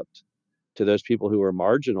redeveloped to those people who are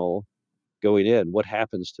marginal going in. What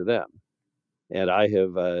happens to them? And I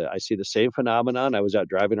see the same phenomenon. I was out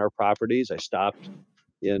driving our properties. I stopped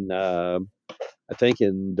in I think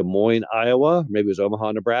in Des Moines, Iowa, maybe it was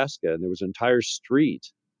Omaha, Nebraska, and there was an entire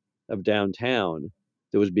street of downtown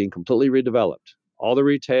that was being completely redeveloped. All the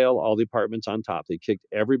retail, all the apartments on top. They kicked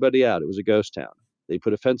everybody out. It was a ghost town. They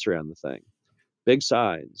put a fence around the thing. Big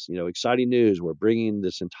signs, exciting news. We're bringing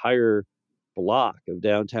this entire block of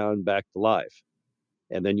downtown back to life.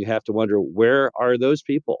 And then you have to wonder, where are those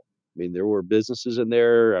people? I mean, there were businesses in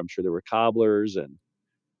there. I'm sure there were cobblers and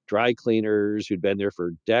dry cleaners who'd been there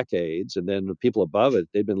for decades. And then the people above it,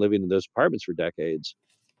 they'd been living in those apartments for decades.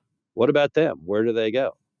 What about them? Where do they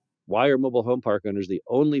go? Why are mobile home park owners the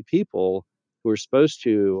only people who are supposed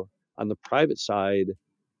to, on the private side,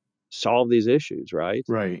 solve these issues, right?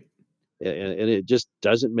 Right. And it just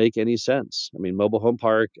doesn't make any sense. I mean, mobile home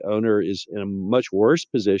park owner is in a much worse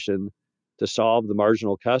position to solve the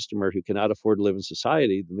marginal customer who cannot afford to live in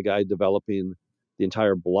society than the guy developing the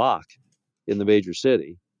entire block in the major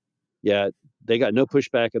city. Yet they got no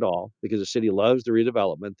pushback at all because the city loves the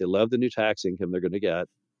redevelopment. They love the new tax income they're going to get.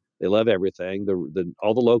 They love everything.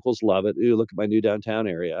 All the locals love it. Ooh, look at my new downtown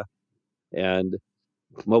area. And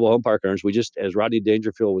mobile home park owners, we just, as Rodney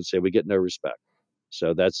Dangerfield would say, we get no respect.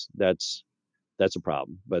 So that's a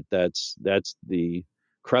problem. But that's the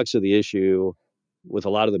crux of the issue with a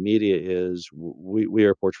lot of the media is we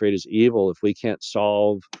are portrayed as evil if we can't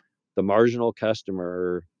solve the marginal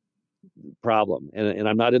customer problem. And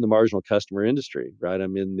I'm not in the marginal customer industry, right?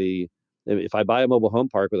 If I buy a mobile home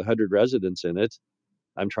park with 100 residents in it,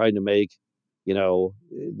 I'm trying to make, the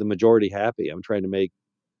majority happy. I'm trying to make,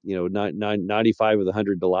 95 of the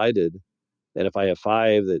 100 delighted. And if I have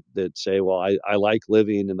five that say, well, I like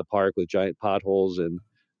living in the park with giant potholes and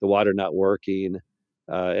the water not working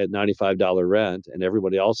at $95 rent, and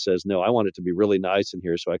everybody else says, no, I want it to be really nice in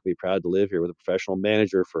here so I can be proud to live here with a professional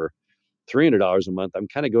manager for $300 a month, I'm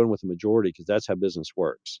kind of going with the majority because that's how business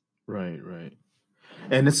works. Right, right.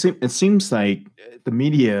 And it seems like the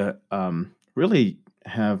media really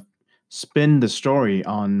have spin the story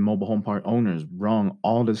on mobile home park owners wrong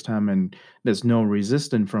all this time, and there's no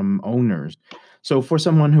resistance from owners. So for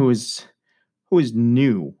someone who is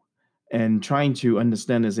new and trying to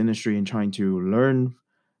understand this industry and trying to learn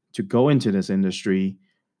to go into this industry,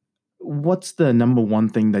 what's the number one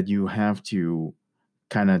thing that you have to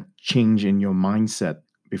kind of change in your mindset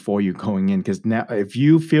before you going in? Because now if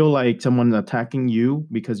you feel like someone's attacking you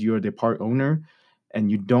because you're the park owner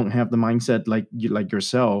and you don't have the mindset like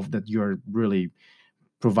yourself that you're really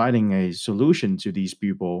providing a solution to these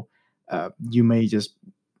people, you may just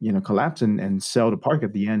collapse and sell the park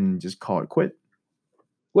at the end and just call it quit.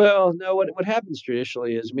 Well, no, what happens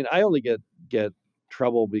traditionally is, I mean, I only get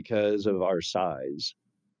trouble because of our size.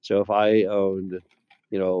 So if I owned,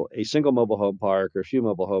 a single mobile home park or a few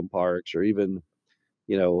mobile home parks or even,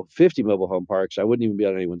 50 mobile home parks, I wouldn't even be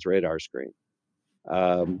on anyone's radar screen.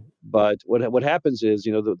 But what happens is,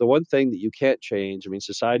 the one thing that you can't change. I mean,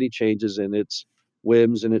 society changes in its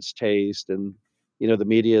whims and its taste, and the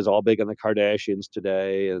media is all big on the Kardashians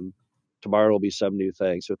today, and tomorrow will be some new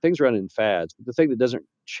thing. So things run in fads. But the thing that doesn't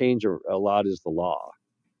change a lot is the law.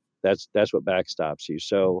 That's what backstops you.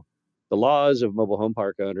 So the laws of mobile home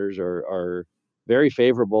park owners are very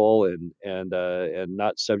favorable and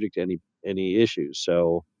not subject to any issues.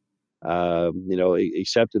 So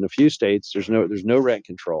except in a few states, there's no rent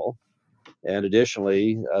control. And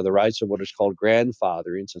additionally, the rights of what is called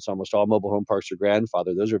grandfathering, since almost all mobile home parks are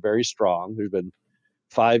grandfathered, those are very strong. There's been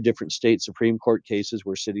 5 different state Supreme Court cases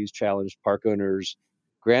where cities challenged park owners'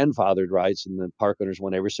 grandfathered rights, and the park owners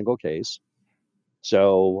won every single case.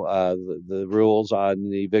 So the rules on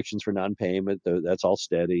the evictions for non-payment, that's all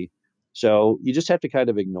steady. So you just have to kind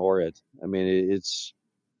of ignore it. I mean, it's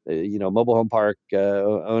mobile home park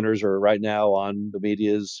owners are right now on the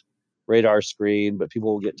media's radar screen, but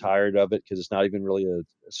people will get tired of it because it's not even really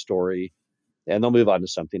a story, and they'll move on to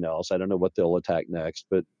something else. I don't know what they'll attack next,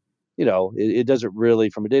 but it doesn't really,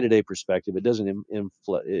 from a day-to-day perspective, it doesn't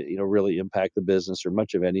really impact the business or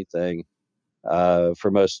much of anything.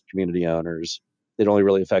 For most community owners, it only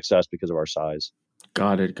really affects us because of our size.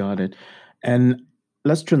 Got it, got it. And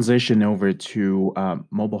let's transition over to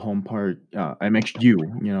mobile home park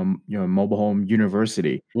MXU, mobile home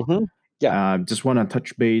university. Mm-hmm. Yeah. Just want to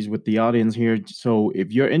touch base with the audience here. So,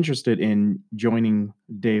 if you're interested in joining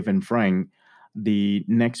Dave and Frank, the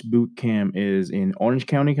next boot camp is in Orange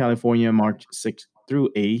County, California, March 6th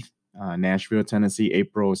through 8th, Nashville, Tennessee,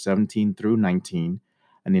 April 17th through 19th,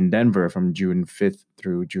 and in Denver from June 5th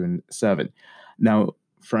through June 7th. Now,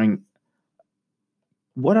 Frank,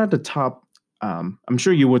 what are the top? I'm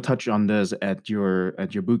sure you will touch on this at your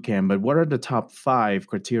boot camp, but what are the top 5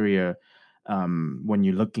 criteria when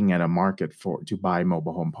you're looking at a market to buy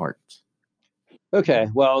mobile home parks? Okay.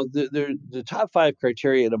 Well, the top 5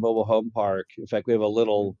 criteria in a mobile home park. In fact, we have a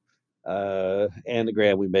little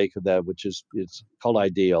anagram we make of that, which is it's called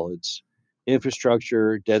ideal. It's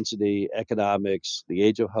infrastructure, density, economics, the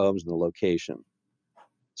age of homes, and the location.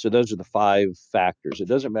 So those are the 5 factors. It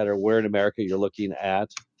doesn't matter where in America you're looking at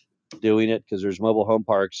doing it, because there's mobile home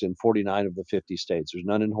parks in 49 of the 50 states. There's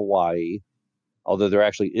none in Hawaii, although there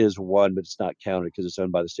actually is one, but it's not counted because it's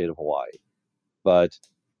owned by the state of Hawaii. But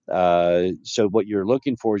so what you're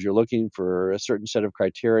looking for is you're looking for a certain set of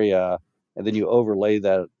criteria, and then you overlay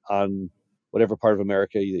that on whatever part of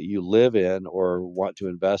America that you live in or want to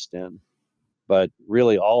invest in. But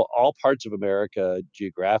really, all parts of America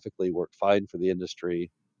geographically work fine for the industry.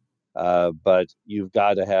 But you've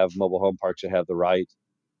got to have mobile home parks that have the right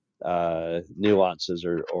nuances,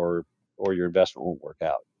 or your investment won't work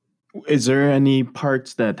out. Is there any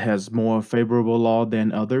parts that has more favorable law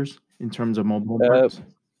than others in terms of mobile home parks?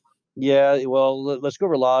 Yeah, well, let's go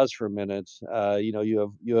over laws for a minute.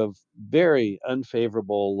 You have very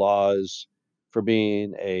unfavorable laws for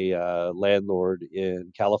being a landlord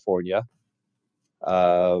in California,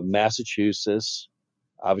 Massachusetts,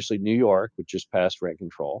 obviously New York, which just passed rent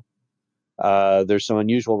control. There's some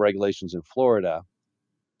unusual regulations in Florida,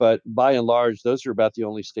 but by and large, those are about the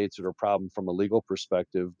only states that are a problem from a legal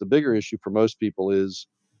perspective. The bigger issue for most people is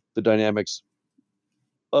the dynamics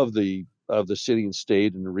of the city and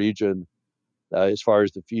state and the region as far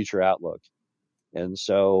as the future outlook. And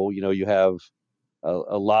so, you have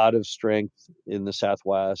a lot of strength in the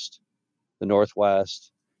Southwest, the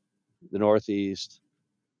Northwest, the Northeast,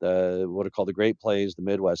 what are called the Great Plains, the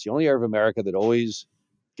Midwest. The only area of America that always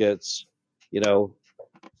gets,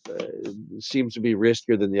 seems to be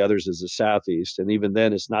riskier than the others is the Southeast. And even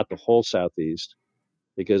then, it's not the whole Southeast,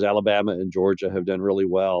 because Alabama and Georgia have done really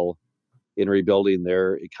well in rebuilding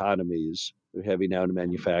their economies. They're heavy now into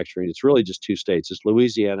manufacturing. It's really just 2 states. It's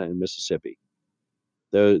Louisiana and Mississippi.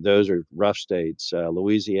 Those are rough states.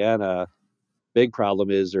 Louisiana, big problem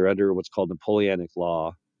is they're under what's called Napoleonic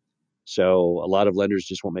law. So a lot of lenders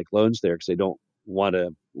just won't make loans there because they don't want to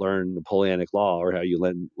learn Napoleonic law or how you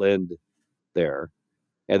lend there.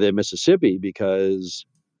 And then Mississippi, because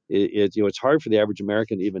it's hard for the average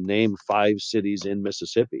American to even name 5 cities in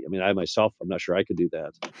Mississippi. I mean, I myself, I'm not sure I could do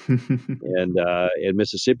that. And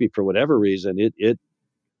Mississippi, for whatever reason,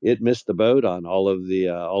 it missed the boat on all of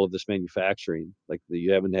this manufacturing. Like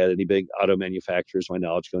you haven't had any big auto manufacturers, to my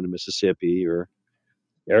knowledge, going to Mississippi, or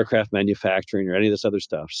aircraft manufacturing, or any of this other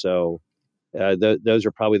stuff. So those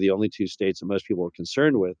are probably the only 2 states that most people are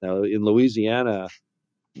concerned with. Now, in Louisiana,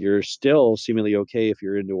 you're still seemingly okay if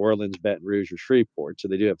you're in New Orleans, Baton Rouge, or Shreveport. So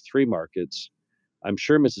they do have 3 markets. I'm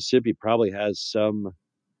sure Mississippi probably has some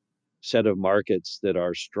set of markets that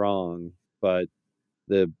are strong, but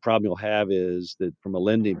the problem you'll have is that from a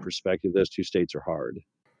lending perspective, those 2 states are hard.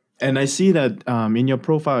 And I see that in your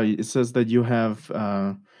profile, it says that you have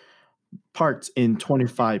parks in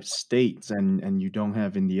 25 states, and you don't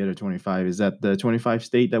have in the other 25. Is that the 25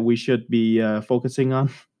 state that we should be focusing on?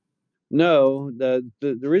 No, the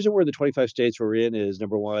reason we're the 25 states we're in is,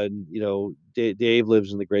 number one, Dave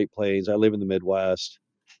lives in the Great Plains. I live in the Midwest.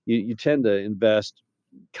 You tend to invest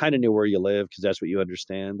kind of near where you live because that's what you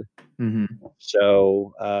understand. Mm-hmm.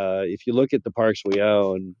 So if you look at the parks we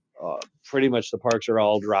own, pretty much the parks are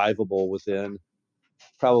all drivable within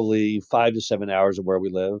probably 5 to 7 hours of where we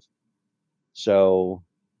live. So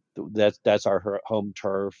that's our home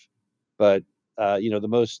turf. But the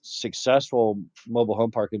most successful mobile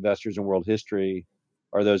home park investors in world history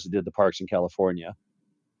are those that did the parks in California.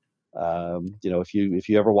 If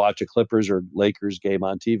you ever watch a Clippers or Lakers game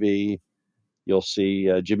on TV, you'll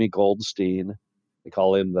see Jimmy Goldstein. They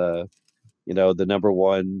call him the number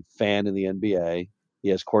one fan in the NBA. He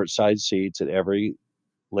has courtside seats at every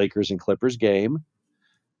Lakers and Clippers game.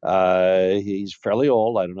 He's fairly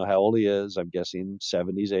old. I don't know how old he is. I'm guessing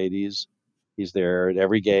 70s, 80s. He's there at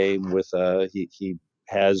every game with he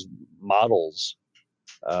has models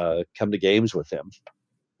come to games with him.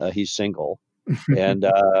 He's single, and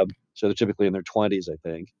so they're typically in their 20s, I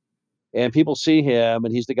think. And people see him,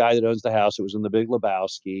 and he's the guy that owns the house. It was in the Big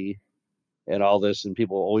Lebowski and all this, and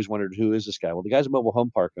people always wondered, who is this guy? Well, the guy's a mobile home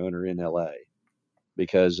park owner in LA,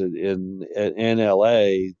 because in LA,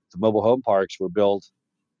 the mobile home parks were built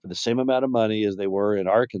for the same amount of money as they were in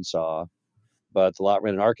Arkansas, but the lot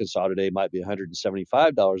rent in Arkansas today might be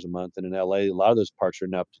 $175 a month, and in LA, a lot of those parks are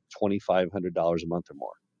up to $2,500 a month or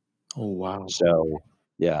more. Oh wow! So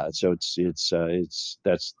yeah, so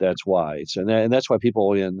that's why. And that's why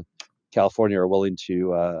people in California are willing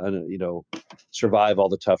to survive all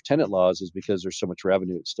the tough tenant laws, is because there's so much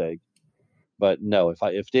revenue at stake. But no,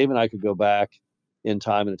 if Dave and I could go back in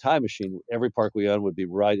time in a time machine, every park we own would be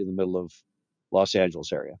right in the middle of Los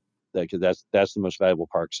Angeles area. Because that's the most valuable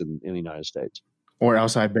parks in the United States. Or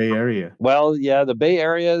outside Bay Area. Well, yeah, the Bay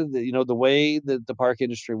Area, the way that the park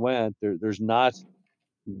industry went, there's not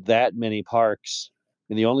that many parks.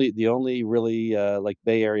 And the only really like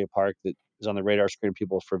Bay Area park that is on the radar screen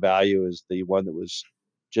people for value is the one that was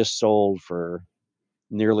just sold for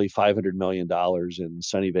nearly $500 million in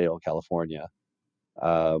Sunnyvale, California.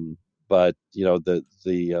 But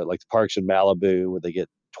the like the parks in Malibu, where they get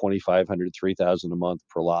 2,500, 3,000 a month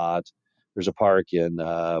per lot. There's a park in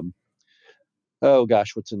oh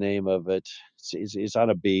gosh, what's the name of it? It's on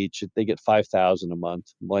a beach. They get 5,000 a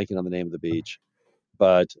month. I'm blanking on the name of the beach,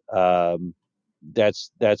 but that's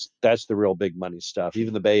the real big money stuff.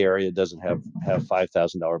 Even the Bay Area doesn't have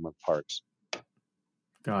 $5,000 a month parks.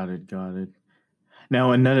 Got it.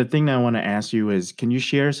 Now, another thing I want to ask you is, can you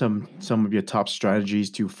share some of your top strategies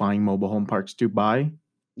to find mobile home parks to buy?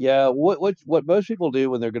 Yeah, what most people do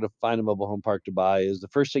when they're going to find a mobile home park to buy is the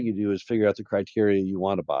first thing you do is figure out the criteria you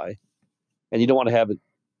want to buy, and you don't want to have it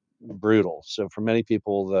brutal. So for many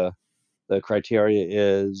people, the criteria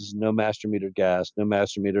is no master metered gas, no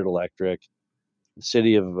master metered electric,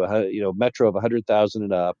 city of metro of 100,000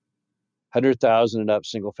 and up, 100,000 and up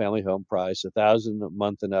single family home price, 1,000 a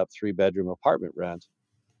month and up 3-bedroom apartment rent,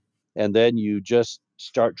 and then you just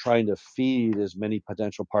start trying to feed as many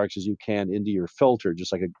potential parks as you can into your filter,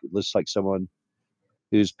 just like someone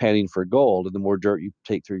who's panning for gold. And the more dirt you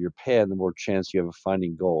take through your pan, the more chance you have of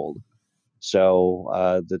finding gold. So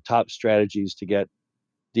the top strategies to get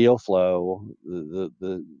deal flow,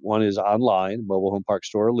 the one is online, mobile home park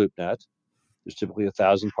store or LoopNet. There's typically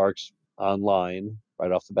 1,000 parks online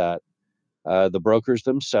right off the bat. The brokers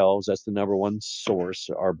themselves, that's the number one source,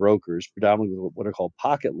 are brokers, predominantly what are called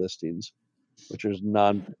pocket listings, which is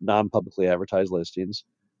non-publicly advertised listings.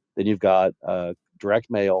 Then you've got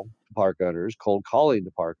direct mail to park owners, cold calling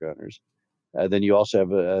to park owners. Then you also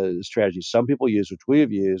have a strategy some people use, which we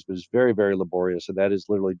have used, but is very, very laborious, and that is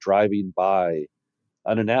literally driving by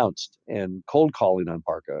unannounced and cold calling on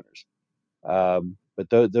park owners. But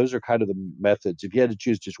those are kind of the methods. If you had to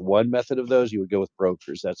choose just one method of those, you would go with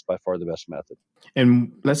brokers. That's by far the best method.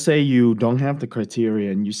 And let's say you don't have the criteria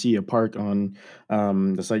and you see a park on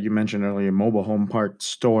the site you mentioned earlier,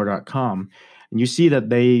 mobilehomeparkstore.com, and you see that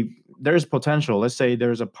there's potential. Let's say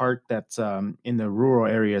there's a park that's in the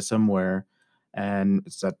rural area somewhere, and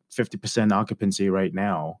it's at 50% occupancy right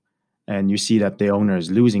now, and you see that the owner is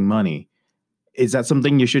losing money. Is that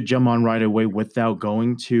something you should jump on right away without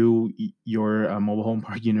going to your mobile home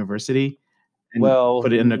park university and Well,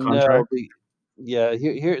 put it in the no, contract?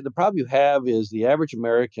 here the problem you have is the average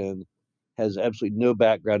American has absolutely no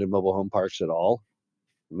background in mobile home parks at all.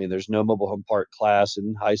 I mean, there's no mobile home park class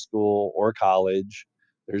in high school or college.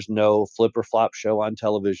 There's no flip or flop show on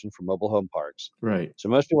television for mobile home parks. Right. So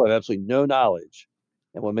most people have absolutely no knowledge.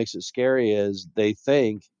 And what makes it scary is they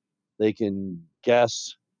think they can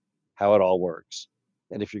guess how it all works.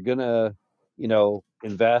 And if you're going to,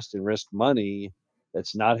 invest and risk money,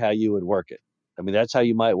 that's not how you would work it. I mean, that's how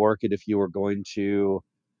you might work it if you were going to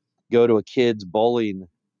go to a kid's bowling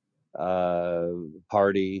uh,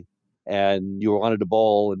 party and you wanted to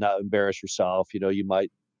bowl and not embarrass yourself. You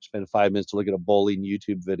might spend 5 minutes to look at a bowling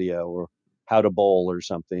YouTube video or how to bowl or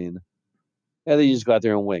something, and then you just go out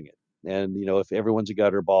there and wing it. And if everyone's a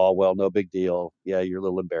gutter ball, well, no big deal. Yeah, you're a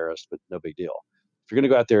little embarrassed, but no big deal. If you're going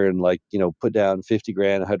to go out there and put down 50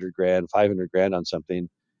 grand, 100 grand, 500 grand on something,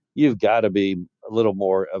 you've got to be a little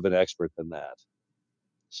more of an expert than that.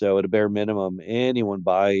 So at a bare minimum, anyone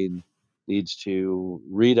buying needs to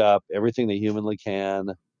read up everything they humanly can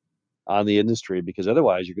on the industry, because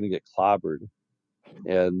otherwise you're going to get clobbered.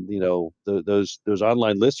 And those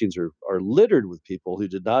online listings are littered with people who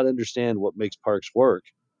did not understand what makes parks work,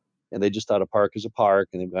 and they just thought a park is a park,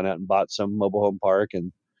 and they've gone out and bought some mobile home park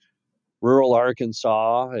in rural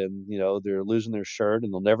Arkansas, and they're losing their shirt,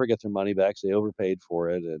 and they'll never get their money back because they overpaid for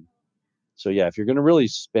it. And so yeah, if you're going to really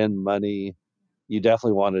spend money, you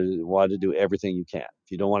definitely want to do everything you can.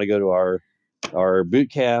 If you don't want to go to our boot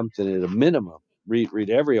camp, then at a minimum, read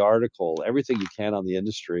every article, everything you can on the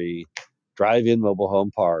industry, drive in mobile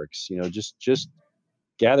home parks, just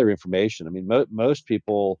gather information. I mean, most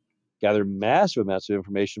people gather massive amounts of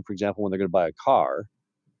information, for example, when they're going to buy a car,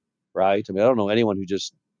 right? I mean, I don't know anyone who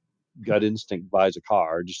just gut instinct buys a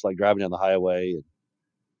car, just like driving down the highway and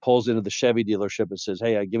pulls into the Chevy dealership and says,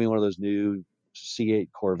 hey, give me one of those new C8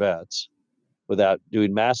 Corvettes, without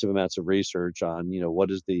doing massive amounts of research on, what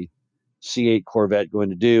is the C8 Corvette going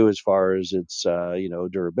to do as far as its,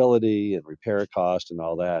 durability and repair cost and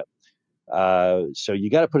all that. So you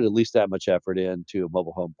got to put at least that much effort into a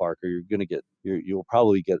mobile home park, or you'll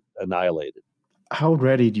probably get annihilated. How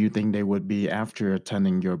ready do you think they would be after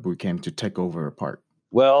attending your boot camp to take over a park?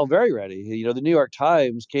 Well, very ready. The New York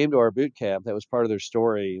Times came to our boot camp. That was part of their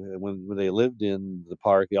story when they lived in the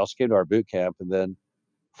park. They also came to our boot camp and then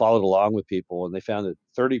followed along with people, and they found that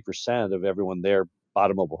 30% of everyone there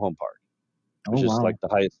bought a mobile home park, which is like the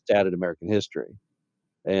highest stat in American history.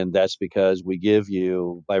 And that's because we give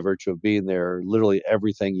you, by virtue of being there, literally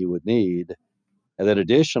everything you would need. And then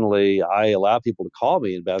additionally, I allow people to call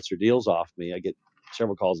me and bounce their deals off me. I get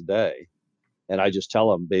several calls a day, and I just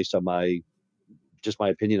tell them based on my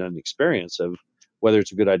opinion and experience of whether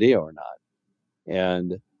it's a good idea or not.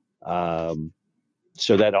 And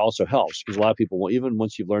so that also helps, because a lot of people, even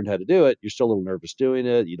once you've learned how to do it, you're still a little nervous doing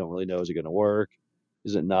it. You don't really know, is it going to work?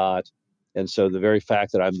 Is it not? And so the very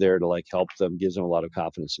fact that I'm there to help them gives them a lot of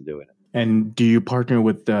confidence in doing it. And do you partner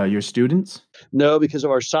with your students? No, because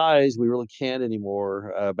of our size, we really can't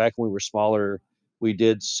anymore. Back when we were smaller, we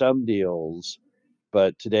did some deals,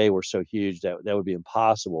 but today we're so huge that would be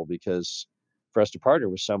impossible, because for us to partner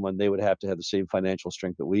with someone, they would have to have the same financial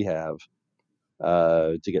strength that we have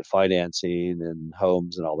to get financing and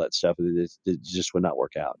homes and all that stuff. It just would not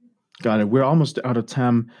work out. Got it. We're almost out of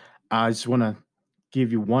time. I just want to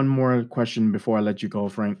give you one more question before I let you go,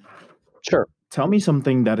 Frank. Sure. Tell me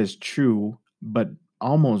something that is true, but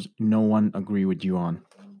almost no one agree with you on.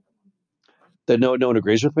 That no one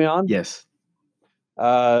agrees with me on? Yes.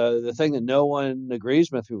 The thing that no one agrees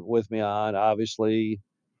with me on, obviously,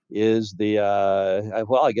 is the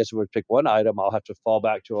I guess if we would pick one item, I'll have to fall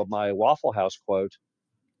back to my Waffle House quote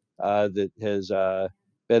that has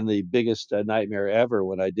been the biggest nightmare ever.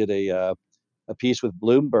 When I did a piece with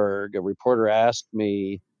Bloomberg, a reporter asked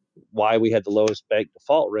me why we had the lowest bank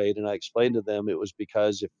default rate, and I explained to them it was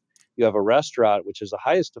because if you have a restaurant which is the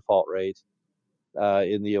highest default rate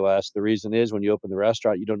in the U.S., the reason is when you open the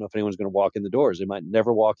restaurant, you don't know if anyone's going to walk in the doors. They might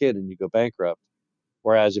never walk in, and you go bankrupt.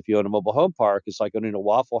 Whereas if you own a mobile home park, it's like owning a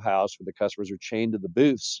Waffle House where the customers are chained to the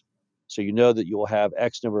booths, so you know that you will have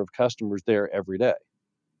X number of customers there every day.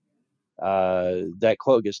 That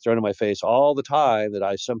quote gets thrown in my face all the time, that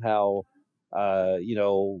I somehow,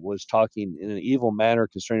 was talking in an evil manner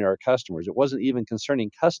concerning our customers. It wasn't even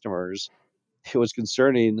concerning customers. It was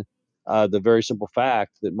concerning the very simple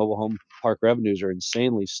fact that mobile home park revenues are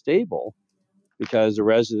insanely stable, because the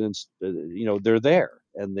residents, they're there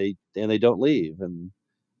and they don't leave. And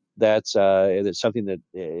that's something that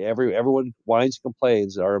everyone whines and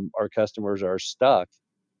complains that our customers are stuck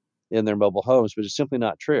in their mobile homes, but it's simply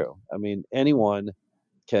not true. I mean, anyone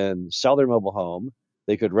can sell their mobile home.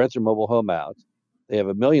 They could rent their mobile home out. They have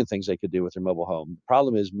a million things they could do with their mobile home. The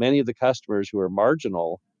problem is many of the customers who are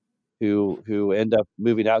marginal, who end up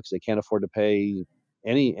moving out because they can't afford to pay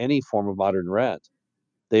any form of modern rent,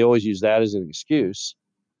 they always use that as an excuse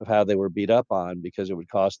of how they were beat up on because it would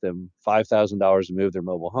cost them $5,000 to move their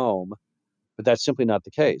mobile home. But that's simply not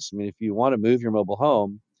the case. I mean, if you want to move your mobile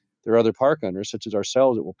home, there are other park owners such as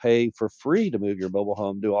ourselves that will pay for free to move your mobile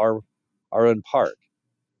home to our own park.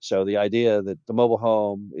 So the idea that the mobile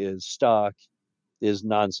home is stuck is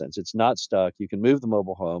nonsense. It's not stuck. You can move the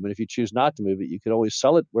mobile home, and if you choose not to move it, you can always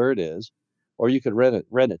sell it where it is, or you could rent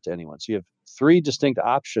it to anyone. So you have three distinct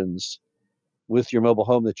options with your mobile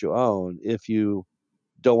home that you own if you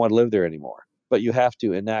don't want to live there anymore. But you have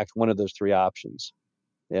to enact one of those three options.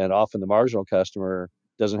 And often the marginal customer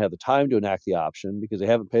doesn't have the time to enact the option because they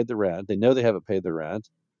haven't paid the rent. They know they haven't paid the rent.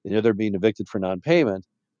 They know they're being evicted for non-payment.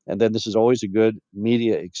 And then this is always a good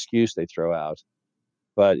media excuse they throw out.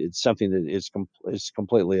 But it's something that is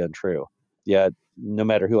completely untrue. Yet, no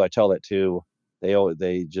matter who I tell that to,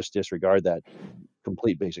 they just disregard that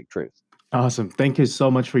complete basic truth. Awesome. Thank you so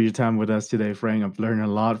much for your time with us today, Frank. I've learned a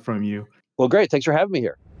lot from you. Well, great. Thanks for having me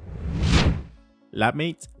here. Lab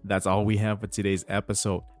mates, that's all we have for today's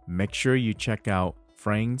episode. Make sure you check out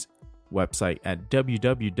Frank's website at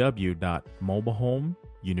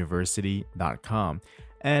www.mobilehomeuniversity.com.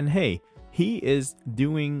 And hey, he is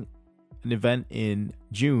doing an event in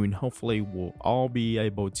June. Hopefully we'll all be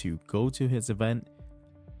able to go to his event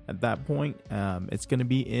at that point. It's going to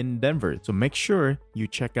be in Denver. So make sure you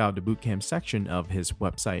check out the bootcamp section of his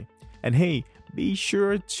website. And hey, be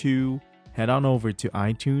sure to head on over to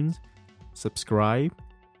iTunes, subscribe,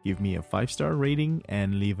 give me a 5-star rating,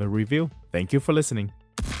 and leave a review. Thank you for listening.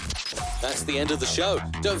 That's the end of the show.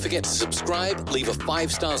 Don't forget to subscribe, leave a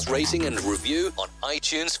 5-star rating and review on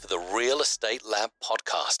iTunes for the Real Estate Lab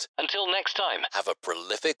podcast. Until next time, have a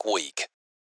prolific week.